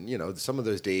 And some of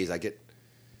those days I get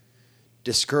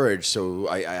discouraged, so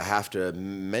I have to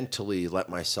mentally let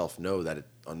myself know that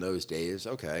on those days,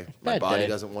 okay, my body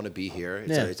doesn't want to be here.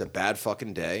 It's a bad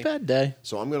fucking day. Bad day.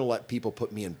 So I'm going to let people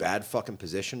put me in bad fucking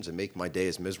positions and make my day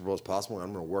as miserable as possible, and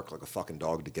I'm going to work like a fucking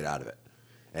dog to get out of it.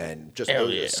 And just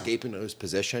escaping those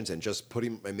positions and just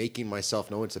making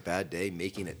myself know it's a bad day,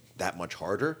 making it that much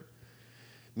harder,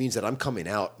 means that I'm coming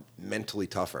out mentally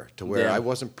tougher, to where I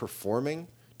wasn't performing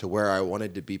to where I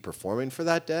wanted to be performing for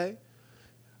that day,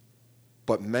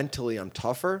 but mentally I'm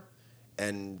tougher,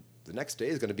 and the next day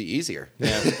is going to be easier.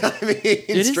 Yeah. I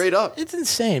mean, straight up. It's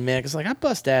insane, man, because I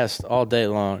bust ass all day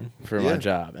long for my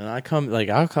job, and I come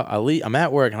I'm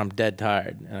at work and I'm dead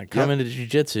tired, and I come into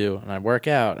jiu-jitsu and I work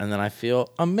out, and then I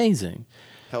feel amazing.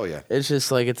 Hell yeah. It's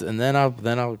just and then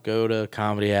I'll go to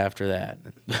comedy after that,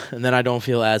 and then I don't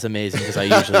feel as amazing because I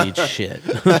usually eat shit.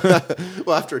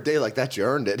 Well, after a day like that, you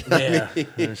earned it. Yeah,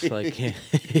 it's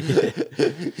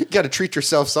you got to treat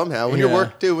yourself somehow when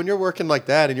when you're working like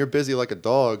that and you're busy like a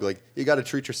dog. You got to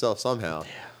treat yourself somehow. Yeah,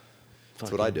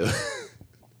 that's what I do.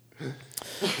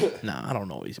 No, I don't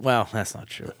always. Well, that's not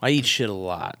true. I eat shit a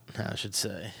lot, I should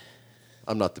say.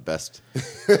 I'm not the best.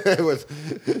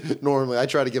 Normally, I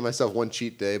try to give myself one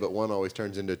cheat day, but one always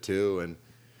turns into 2.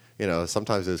 And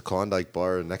sometimes there's Klondike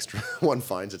bar, and extra one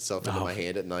finds itself into my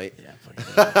hand at night. Yeah,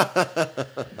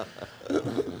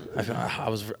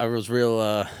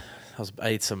 I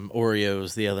ate some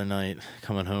Oreos the other night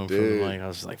coming home from I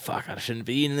was like, fuck, I shouldn't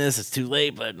be eating this. It's too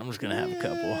late, but I'm just gonna have a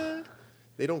couple.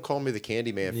 They don't call me the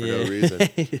Candy Man for no reason.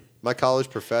 My college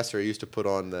professor used to put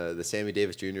on the Sammy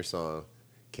Davis Jr. song,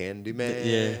 Candy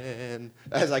Man,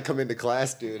 as I come into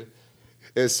class, dude.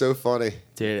 It's so funny.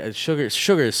 Dude, sugar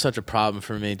is such a problem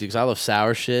for me, dude, because I love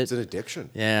sour shit. It's an addiction.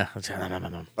 Yeah. I'll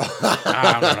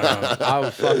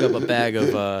fuck up a bag of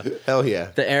Hell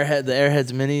yeah. the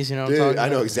Airheads minis, you know what I'm Dude, talking about? I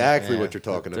know exactly what you're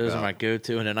talking Those about. are my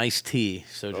go-to, and an iced tea.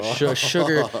 So just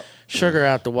sugar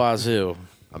out the wazoo.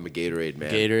 I'm a Gatorade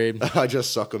man. Gatorade. I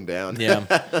just suck them down. Yeah.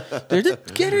 Dude,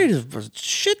 Gatorade is a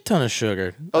shit ton of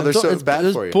sugar. Oh, they're so It's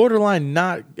bad for you. Borderline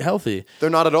not healthy. They're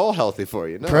not at all healthy for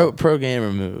you. No. Pro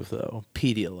gamer move, though.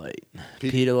 Pedialyte.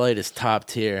 Pedialyte is top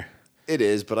tier. It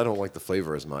is, but I don't like the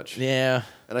flavor as much. Yeah.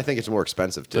 And I think it's more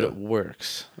expensive, too. But it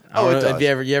works. Oh, it does. Have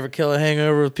you ever kill a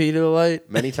hangover with Pedialyte?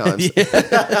 Many times.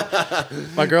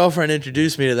 My girlfriend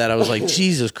introduced me to that. I was like,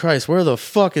 Jesus Christ, where the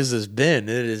fuck has this been?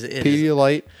 It is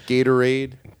Pedialyte,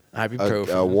 Gatorade,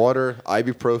 ibuprofen. water,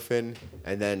 ibuprofen,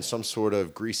 and then some sort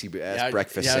of greasy-ass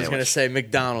breakfast I was sandwich. going to say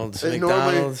McDonald's. And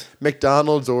normally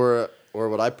McDonald's or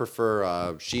what I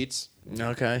prefer, Sheets.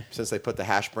 Okay. Since they put the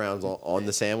hash browns on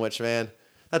the sandwich, man.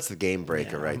 That's the game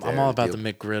breaker right there. I'm all about the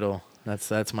McGriddle.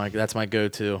 That's my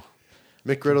go-to.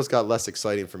 McGriddle's got less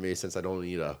exciting for me since I don't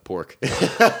eat pork. You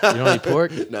don't eat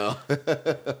pork? No.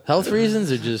 Health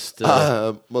reasons or just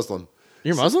Muslim.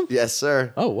 You're Muslim? Yes,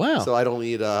 sir. Oh wow. So I don't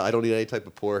eat any type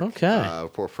of pork. Okay.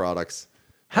 Pork products.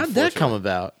 How did that come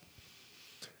about?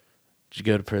 Did you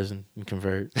go to prison and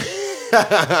convert?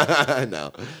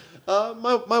 No.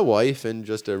 My wife and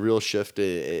just a real shift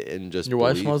in just Your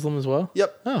wife's Muslim as well?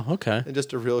 Yep. Oh, okay. And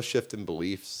just a real shift in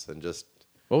beliefs and just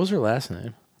What was her last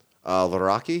name?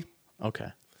 Laraki.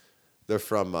 Okay. They're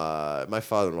from my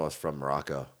father-in-law is from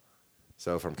Morocco.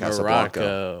 So from Casablanca.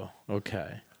 Morocco.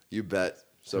 Okay. You bet.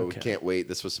 So we can't wait.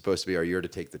 This was supposed to be our year to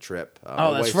take the trip.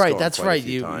 Oh, that's right. That's right.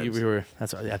 You were.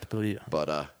 That's right. I have to believe.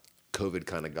 But COVID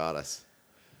kind of got us.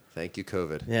 Thank you,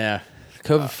 COVID. Yeah,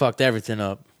 COVID fucked everything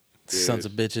up. Sons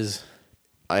of bitches.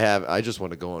 I just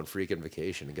want to go on freaking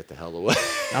vacation and get the hell away.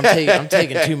 I'm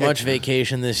taking too much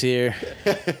vacation this year.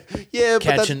 Yeah,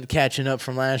 catching up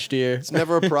from last year. It's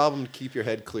never a problem to keep your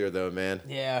head clear, though, man.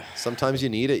 Yeah. Sometimes you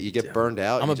need it. You get burned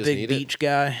out. I'm a big beach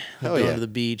guy. Hell Going yeah. to the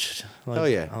beach. Hell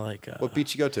yeah. I like. What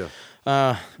beach you go to?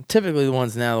 Typically the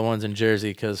ones in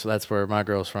Jersey because that's where my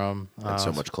girl's from. That's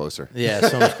so much closer. Yeah,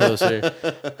 so much closer.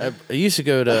 I used to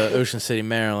go to Ocean City,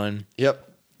 Maryland. Yep.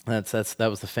 That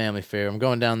was the family fair. I'm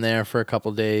going down there for a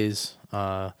couple days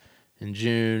in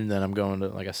June. Then I'm going to,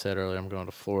 like I said earlier, I'm going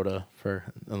to Florida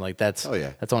that's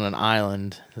that's on an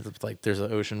island. It's like there's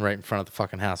an ocean right in front of the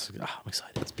fucking house. Oh, I'm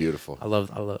excited. That's beautiful. I love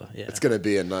yeah. It's gonna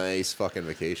be a nice fucking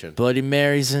vacation. Bloody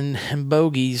Marys and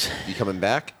bogeys. You coming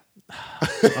back?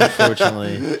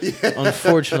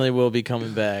 Unfortunately, we'll be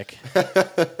coming back.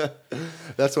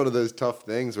 That's one of those tough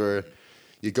things where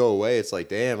you go away. It's like,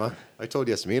 damn. I told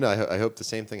Yasmina, I hope the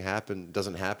same thing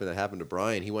doesn't happen that happened to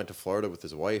Brian. He went to Florida with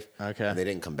his wife. Okay. And they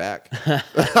didn't come back.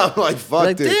 I'm like, fuck,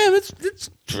 like, dude. Damn,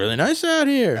 it's really nice out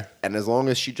here. And as long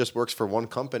as she just works for one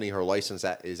company, her license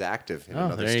is active in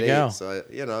another there state. you go. So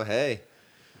hey,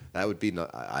 that would be.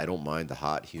 I don't mind the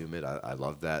hot, humid. I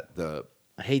love that.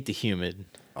 I hate the humid.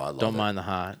 Oh, I love Don't it. mind the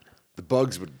hot. The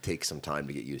bugs would take some time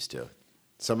to get used to.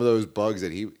 Some of those bugs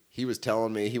that he was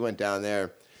telling me, he went down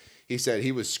there. He said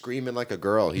he was screaming like a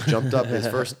girl. He jumped up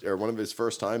one of his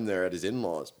first time there at his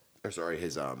in-laws. Or sorry,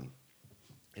 his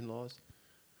in-laws?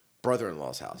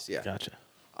 Brother-in-law's house, yeah. Gotcha.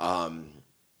 And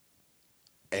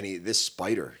this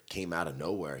spider came out of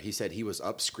nowhere. He said he was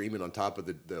up screaming on top of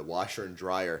the washer and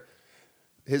dryer.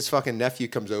 His fucking nephew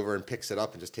comes over and picks it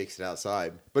up and just takes it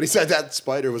outside. But he said that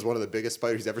spider was one of the biggest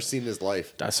spiders he's ever seen in his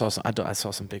life. I saw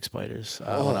some big spiders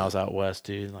when I was out west,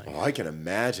 dude. Like, I can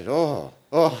imagine. Oh,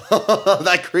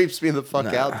 that creeps me the fuck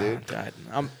out, dude. God,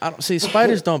 I don't see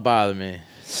spiders. Don't bother me.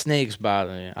 Snakes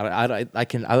bother me.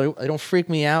 They don't freak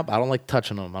me out. But I don't like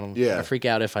touching them. I freak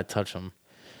out if I touch them.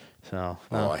 So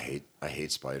no. I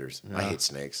hate spiders. No. I hate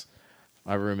snakes.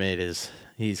 My roommate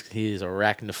he's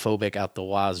arachnophobic out the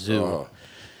wazoo. Oh,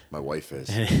 my wife is.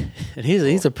 And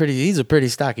he's a pretty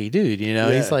stocky dude, you know.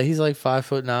 Yeah. He's like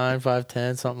 5'9",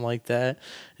 5'10", something like that.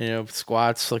 You know,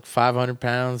 squats like 500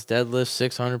 pounds, deadlift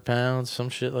 600 pounds, some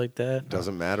shit like that.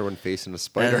 Doesn't matter when facing a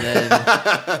spider. And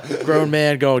then grown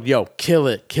man going, "Yo, kill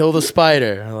the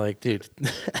spider." I'm like, dude.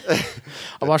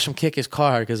 I watched him kick his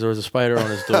car because there was a spider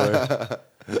on his door.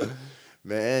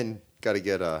 Man, gotta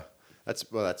get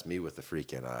that's me with the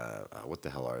freaking what the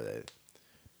hell are they?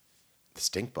 The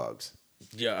stink bugs.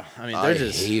 Yeah, I mean, I they're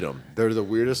just hate them. They're the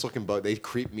weirdest looking bug. They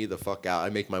creep me the fuck out. I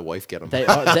make my wife get them.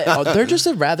 they're just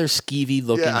a rather skeevy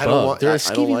looking Yeah, I don't bug. want- They're a I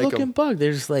don't skeevy like looking 'em. bug.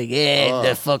 They're just like, yeah,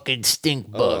 the fucking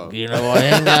stink bug. Uh. You know, I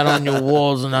hang out on your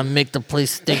walls and I make the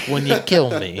place stink when you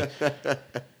kill me.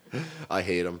 I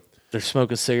hate them. They're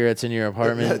smoking cigarettes in your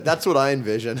apartment. That's what I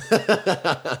envision.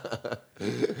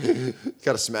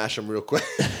 Got to smash them real quick.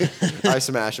 I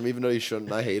smash them, even though you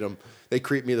shouldn't. I hate them. They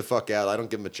creep me the fuck out. I don't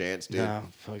give them a chance, dude. Nah,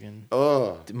 fucking.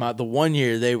 Oh, The 1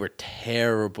 year they were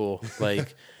terrible.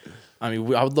 Like, I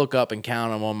mean, I would look up and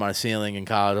count them on my ceiling in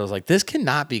college. I was like, this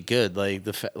cannot be good. Like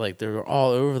like they were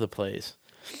all over the place.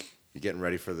 you getting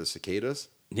ready for the cicadas?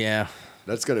 Yeah,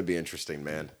 That's gonna be interesting,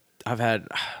 man. I've had.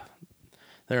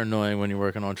 They're annoying when you're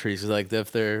working on trees. 'Cause, like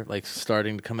if they're like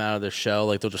starting to come out of their shell,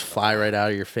 like they'll just fly right out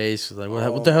of your face. It's like,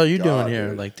 what the hell are you God, doing here?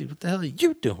 dude. Like, dude, what the hell are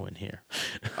you doing here?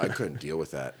 I couldn't deal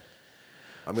with that.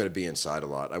 I'm gonna be inside a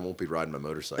lot. I won't be riding my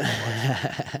motorcycle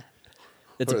much.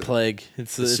 It's a What, plague.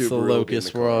 It's the Subaru will be in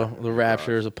locust the world. car. The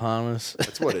rapture is upon us.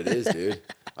 That's what it is, dude.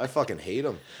 I fucking hate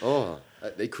them. Oh,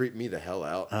 they creep me the hell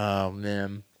out. Oh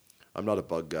man, I'm not a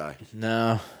bug guy.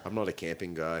 no, I'm not a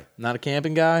camping guy. not a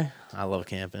camping guy. I love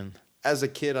camping. As a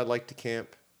kid, I liked to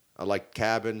camp. I liked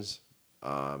cabins.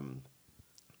 I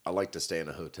like to stay in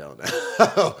a hotel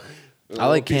now. I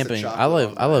like camping. I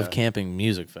love camping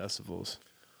music festivals.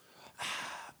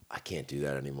 I can't do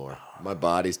that anymore. My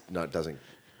body's not doesn't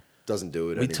do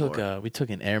it We anymore. took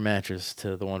an air mattress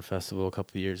to the one festival a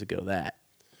couple years ago.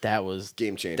 That was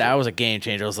Game changer. That was a game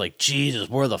changer. I was like, Jesus,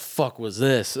 where the fuck was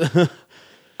this?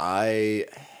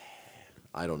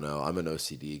 I don't know. I'm an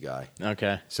OCD guy.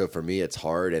 Okay. So for me, it's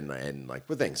hard, and like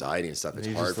with anxiety and stuff, it's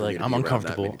You're hard just for like, me to I'm be around that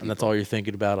uncomfortable, many and that's people. all you're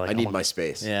thinking about. Like, I need my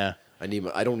space. Yeah.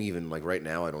 I don't even like right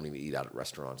now. I don't even eat out at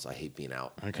restaurants. I hate being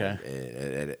out. Okay.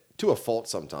 And to a fault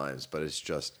sometimes, but it's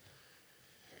just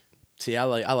See, I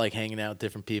like hanging out with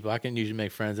different people. I can usually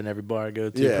make friends in every bar I go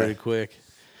to Yeah. pretty quick.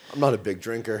 I'm not a big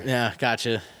drinker. Yeah,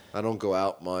 gotcha. I don't go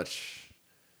out much.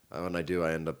 When I do,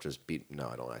 I end up just beating. No,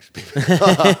 I don't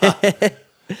actually beat.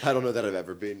 I don't know that I've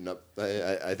ever beaten up.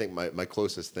 I think my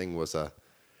closest thing was a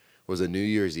New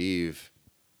Year's Eve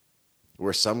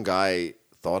where some guy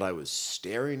thought I was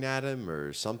staring at him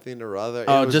or something or other.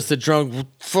 Oh, It was- just a drunk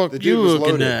fuck the dude you was looking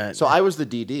loaded. at. So I was the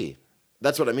DD.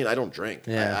 That's what I mean. I don't drink.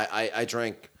 Yeah. I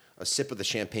drank a sip of the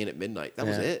champagne at midnight. That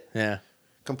was it. Yeah.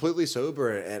 Completely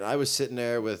sober, and I was sitting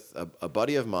there with a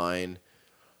buddy of mine.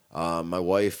 My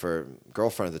wife or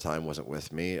girlfriend at the time wasn't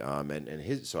with me,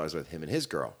 so I was with him and his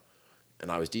girl,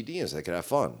 and I was DDing so they could have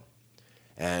fun.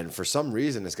 And for some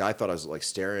reason, this guy thought I was like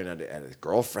staring at his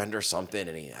girlfriend or something,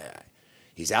 and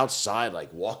he's outside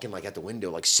like walking like at the window,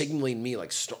 like signaling me,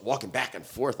 like walking back and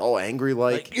forth, all angry,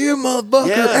 like You motherfucker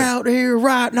Yeah. out here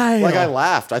right now. like I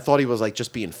laughed. I thought he was like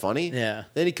just being funny. Yeah.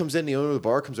 Then he comes in, the owner of the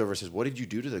bar comes over and says, "What did you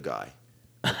do to the guy?"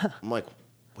 I'm like,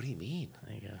 "What do you mean?"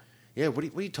 There you go. Yeah, what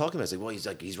are you talking about? I said, "Well,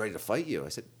 he's ready to fight you." I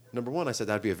said, "Number one, I said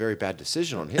that'd be a very bad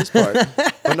decision on his part."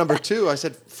 But number two, I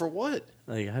said, "For what?"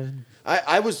 Like,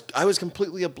 I was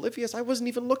completely oblivious. I wasn't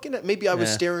even looking at. Maybe I was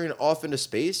Yeah. staring off into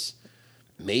space.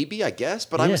 Maybe, I guess.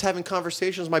 But I Yeah. was having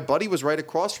conversations. My buddy was right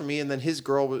across from me, and then his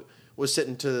girl was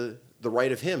sitting to the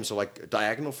right of him, so like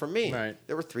diagonal from me. Right.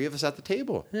 There were three of us at the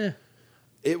table. yeah.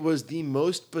 It was the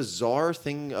most bizarre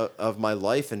thing of my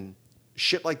life, and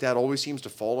shit like that always seems to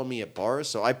follow me at bars.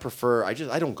 So I prefer. I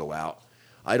don't go out.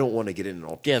 I don't want to get in an Yeah,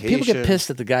 altercation. people get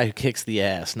pissed at the guy who kicks the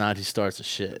ass, not who starts the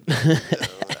shit.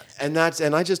 and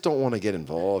I just don't want to get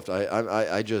involved.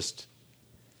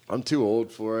 I'm too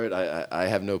old for it. I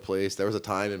have no place. There was a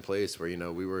time and place where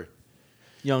we were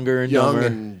Younger and young dumber.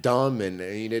 and dumb and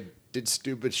did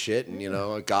stupid shit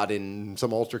and got in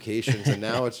some altercations, and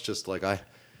now it's just like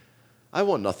I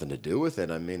want nothing to do with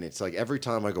it. I mean, it's like every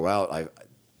time I go out,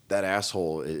 that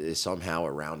asshole is somehow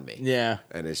around me. Yeah.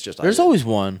 And it's just There's always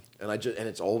one. and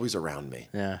it's always around me.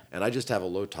 Yeah. And I just have a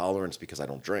low tolerance because I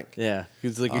don't drink. Yeah.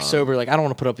 Because like you're sober, like I don't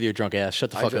want to put up with your drunk ass.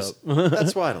 Shut the fuck up.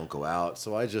 That's why I don't go out.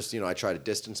 So I just, I try to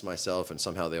distance myself, and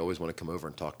somehow they always want to come over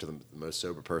and talk to the most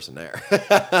sober person there.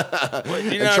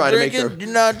 You're not try to make drinking.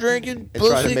 You're not drinking. and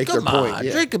try to Pussy, make their come point, on,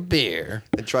 yeah. drink a beer.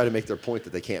 and try to make their point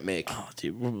that they can't make. Oh,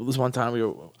 dude, this one time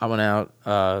I went out.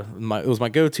 It was my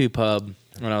go-to pub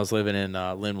when I was living in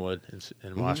Linwood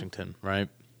in Washington, right?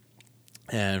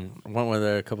 And I went with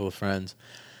a couple of friends.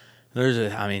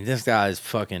 This guy's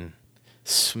fucking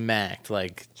smacked,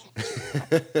 like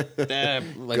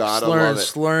like Gotta love it.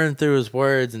 slurring through his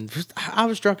words, and I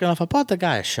was drunk enough. I bought the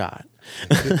guy a shot.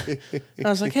 I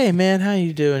was like, "Hey man, how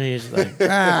you doing?" He's like,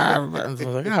 I was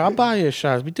like, "I'll buy you a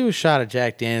shot." We do a shot of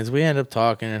Jack Daniels. We end up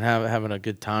talking and having a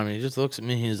good time. And he just looks at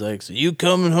me. He's like, "So you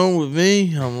coming home with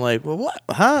me?" I'm like, "Well, what?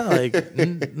 Huh?" Like,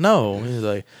 no. He's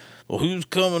like, "Well, who's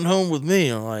coming home with me?"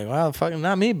 I'm like, "Well, fucking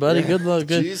not me, buddy. Good luck.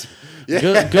 Good." Jeez.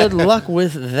 Good luck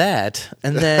with that.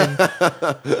 And then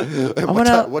I went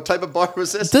out. What type of bar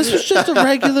was this? This was just a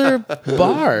regular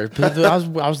bar. I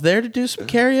was there to do some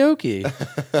karaoke,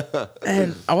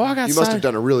 and I walk outside. You must have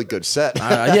done a really good set.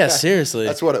 Yeah, seriously.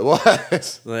 That's what it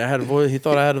was. Like, I had a voice. He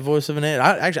thought I had the voice of an ant.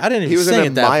 I didn't even was sing an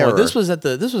at that point. admirer.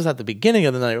 This was at the beginning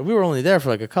of the night. We were only there for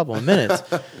like a couple of minutes.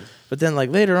 But then, like,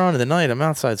 later on in the night, I'm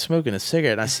outside smoking a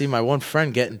cigarette, and I see my one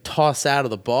friend getting tossed out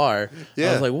of the bar. Yeah.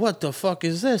 I was like, what the fuck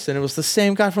is this? And it was the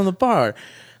same guy from the bar.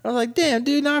 I was like, damn,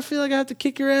 dude, now I feel like I have to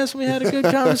kick your ass when we had a good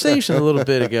conversation a little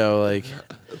bit ago. Like,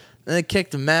 and they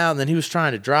kicked him out, and then he was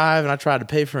trying to drive, and I tried to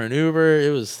pay for an Uber.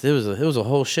 It was a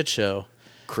whole shit show.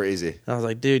 Crazy. I was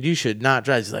like, dude, you should not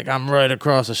drive. He's like, I'm right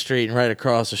across the street, and right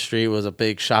across the street was a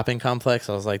big shopping complex.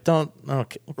 I was like,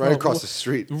 Right across the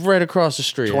street. Right across the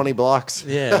street. 20 blocks.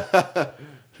 Yeah.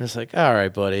 It's like, all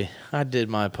right, buddy, I did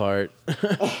my part.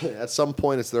 At some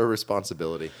point, it's their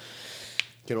responsibility.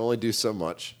 Can only do so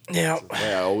much. Yeah. That's the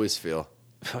way I always feel.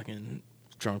 Fucking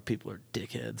drunk people are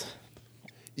dickheads.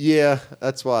 Yeah,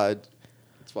 that's why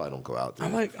I don't go out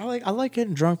there. I like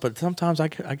getting drunk, but sometimes I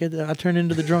turn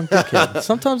into the drunk dickhead.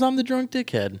 Sometimes I'm the drunk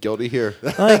dickhead. Guilty here.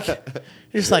 Like,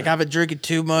 it's like I've been drinking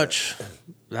too much.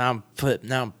 Now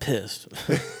I'm pissed.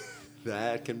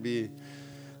 That can be.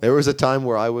 There was a time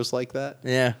where I was like that.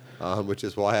 Yeah. Which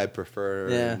is why I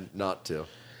prefer not to.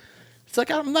 It's like,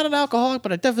 I'm not an alcoholic,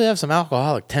 but I definitely have some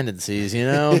alcoholic tendencies, you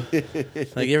know?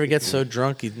 Like, you ever get so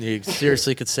drunk, you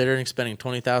seriously considering spending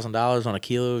 $20,000 on a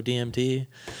kilo of DMT?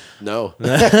 No.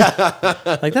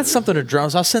 Like, that's something to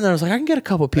drunk. So I was sitting there, I was like, I can get a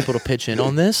couple people to pitch in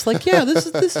on this. Like, yeah, this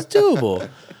is doable.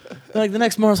 Like, the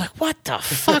next morning, I was like, what the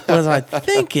fuck was I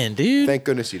thinking, dude? Thank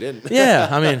goodness you didn't. Yeah,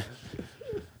 I mean,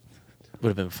 would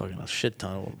have been fucking a shit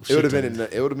ton. It would have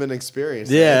been an experience.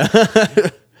 Yeah.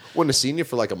 Wouldn't have seen you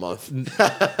for like a month.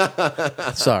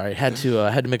 Sorry, had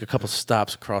to make a couple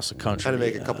stops across the country. Had to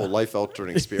make a couple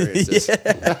life-altering experiences.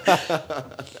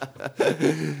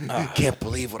 Can't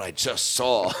believe what I just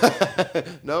saw.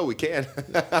 No, we can't.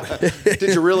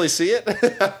 Did you really see it?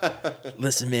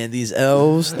 Listen, man, these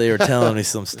elves, they were telling me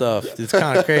some stuff. It's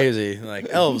kind of crazy. Like,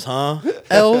 elves, huh?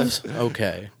 Elves?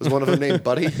 Okay. Was one of them named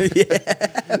Buddy?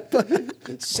 Yeah.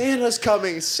 Santa's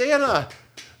coming. Santa.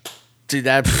 Dude,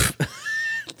 that...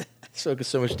 Smoking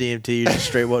so much DMT, you're just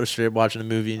straight watching a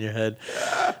movie in your head.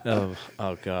 Oh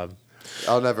God.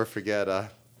 I'll never forget. I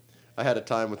had a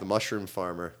time with a mushroom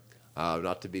farmer,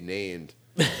 not to be named,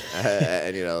 and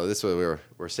this way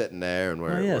we're sitting there and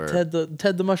we're Ted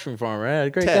the mushroom farmer, right?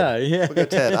 Great Ted. guy. Yeah. Look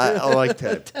at Ted. I like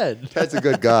Ted. Ted's a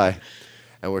good guy,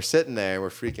 and we're sitting there and we're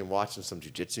freaking watching some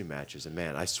jiu-jitsu matches, and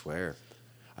man, I swear,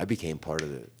 I became part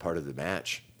of the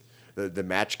match. The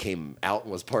match came out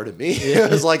and was part of me. Yeah.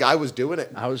 It was like I was doing it.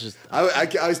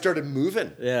 I started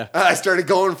moving. Yeah. I started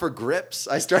going for grips.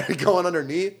 I started going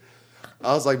underneath.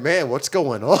 I was like, man, what's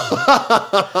going on?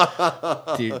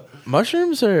 Dude,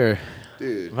 mushrooms are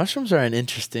an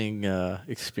interesting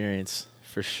experience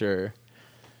for sure.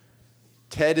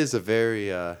 Ted is a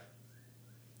very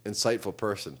insightful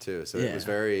person too. So it was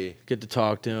very good to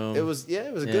talk to him. It was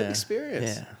a good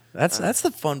experience. Yeah. That's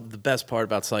the best part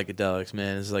about psychedelics,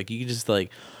 man. Is like you can just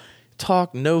like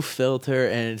talk, no filter,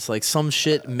 and it's like some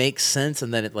shit makes sense,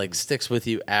 and then it like sticks with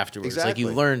you afterwards. Exactly.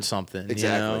 Like you learn something. Exactly.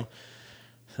 You know?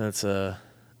 So it's I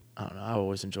don't know. I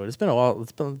always enjoyed it. It's been a while.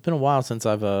 It's been a while since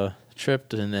I've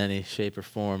tripped in any shape or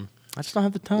form. I just don't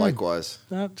have the time. Likewise.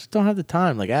 I just don't have the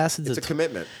time. Like acid's it's a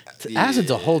commitment. Acid's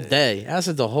a whole day.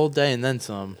 Acid's a whole day and then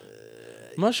some.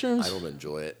 Mushrooms? I don't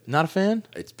enjoy it. Not a fan?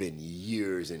 It's been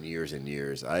years and years and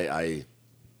years. I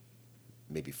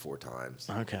maybe 4 times.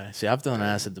 Okay. See, I've done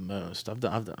acid the most. I've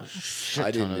done a shit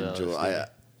I ton didn't of enjoy. those.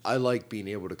 I like being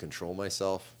able to control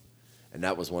myself, and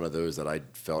that was one of those that I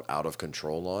felt out of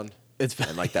control on.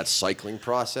 And like that cycling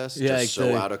process, just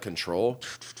so out of control,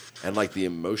 and like the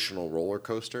emotional roller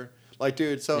coaster. Like,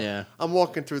 dude, I'm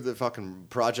walking through the fucking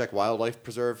Project Wildlife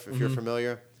Preserve, if you're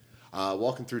familiar.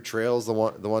 Walking through trails the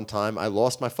one time, I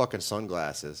lost my fucking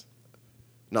sunglasses.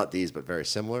 Not these, but very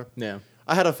similar. Yeah.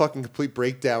 I had a fucking complete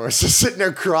breakdown. I was just sitting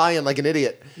there crying like an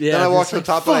idiot. Yeah, then I walked to the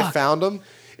top fuck. and I found them.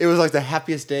 It was like the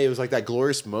happiest day. It was like that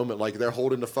glorious moment. Like they're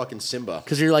holding the fucking Simba.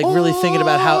 Because you're like really thinking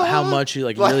about how much you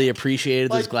like really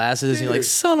appreciated those glasses. And you're like,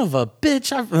 son of a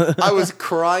bitch. I was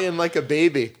crying like a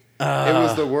baby. It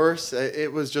was the worst.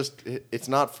 It was just. It's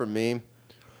not for me.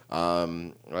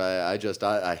 I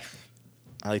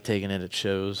like taking it at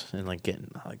shows and like getting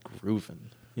like grooving,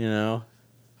 you know.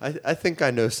 I think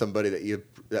I know somebody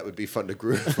that would be fun to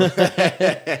groove.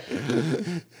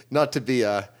 Not to be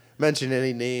mention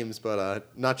any names, but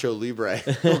Nacho Libre,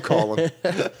 we'll call him.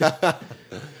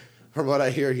 From what I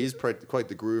hear, he's quite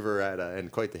the groover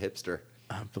and quite the hipster.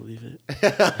 I believe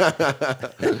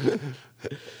it.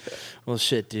 Well,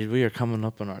 shit, dude, we are coming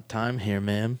up on our time here,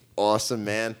 man. Awesome,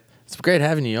 man. It's great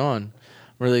having you on.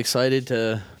 Really excited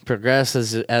to progress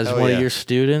as one of your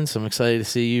students. I'm excited to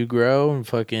see you grow and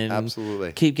fucking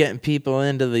absolutely keep getting people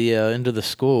into the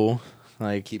school.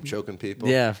 Like keep choking people.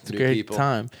 Yeah, it's a great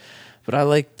time. But I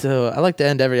like to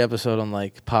end every episode on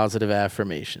like positive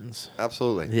affirmations.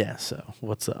 Absolutely. Yeah. So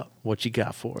what's up? What you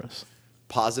got for us?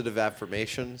 Positive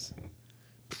affirmations.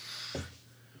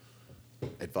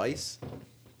 Advice.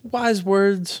 Wise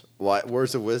words.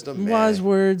 Words of wisdom. Man. Wise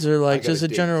words, or like just a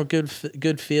general good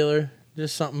feeler.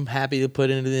 Just something happy to put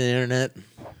into the internet. Man,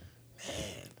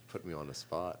 put me on the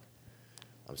spot.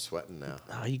 I'm sweating now.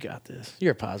 Oh, you got this.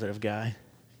 You're a positive guy.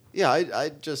 Yeah, I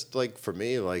just like, for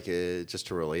me, like just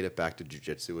to relate it back to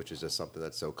jiu-jitsu, which is just something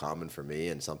that's so common for me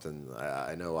and something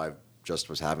I know I just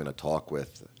was having a talk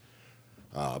with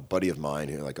a buddy of mine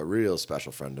who, like, a real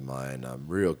special friend of mine,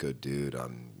 real good dude,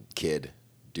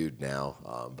 dude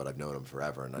now, but I've known him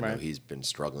forever, and I know he's been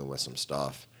struggling with some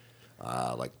stuff,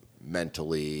 like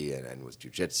mentally and with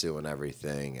jiu-jitsu and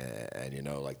everything, and you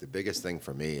know, like, the biggest thing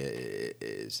for me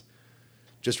is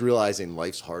just realizing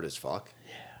life's hard as fuck.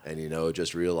 And, you know,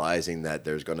 just realizing that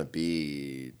there's going to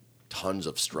be tons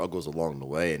of struggles along the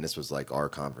way. And this was like our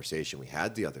conversation we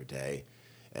had the other day.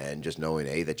 And just knowing,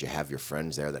 A, that you have your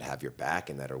friends there that have your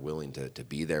back and that are willing to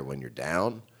be there when you're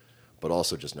down. But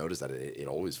also just notice that it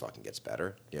always fucking gets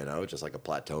better. You know, just like a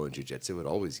plateau in jiu-jitsu.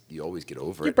 You always get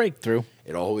over it. You break through.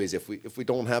 It always, if we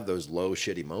don't have those low,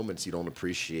 shitty moments, you don't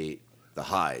appreciate the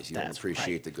highs. You don't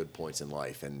appreciate the good points in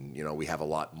life. And, you know, we have a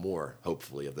lot more,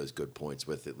 hopefully, of those good points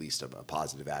with at least a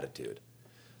positive attitude.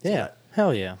 Yeah.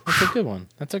 Hell yeah. That's a good one.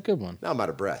 That's a good one. Now I'm out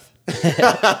of breath.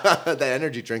 That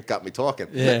energy drink got me talking.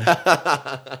 Yeah.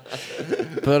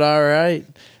 But all right.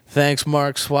 Thanks,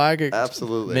 Mark Swigert.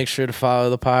 Absolutely. Make sure to follow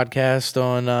the podcast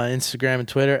on Instagram and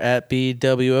Twitter at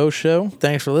BWO Show.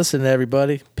 Thanks for listening,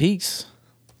 everybody. Peace.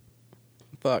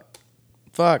 Fuck.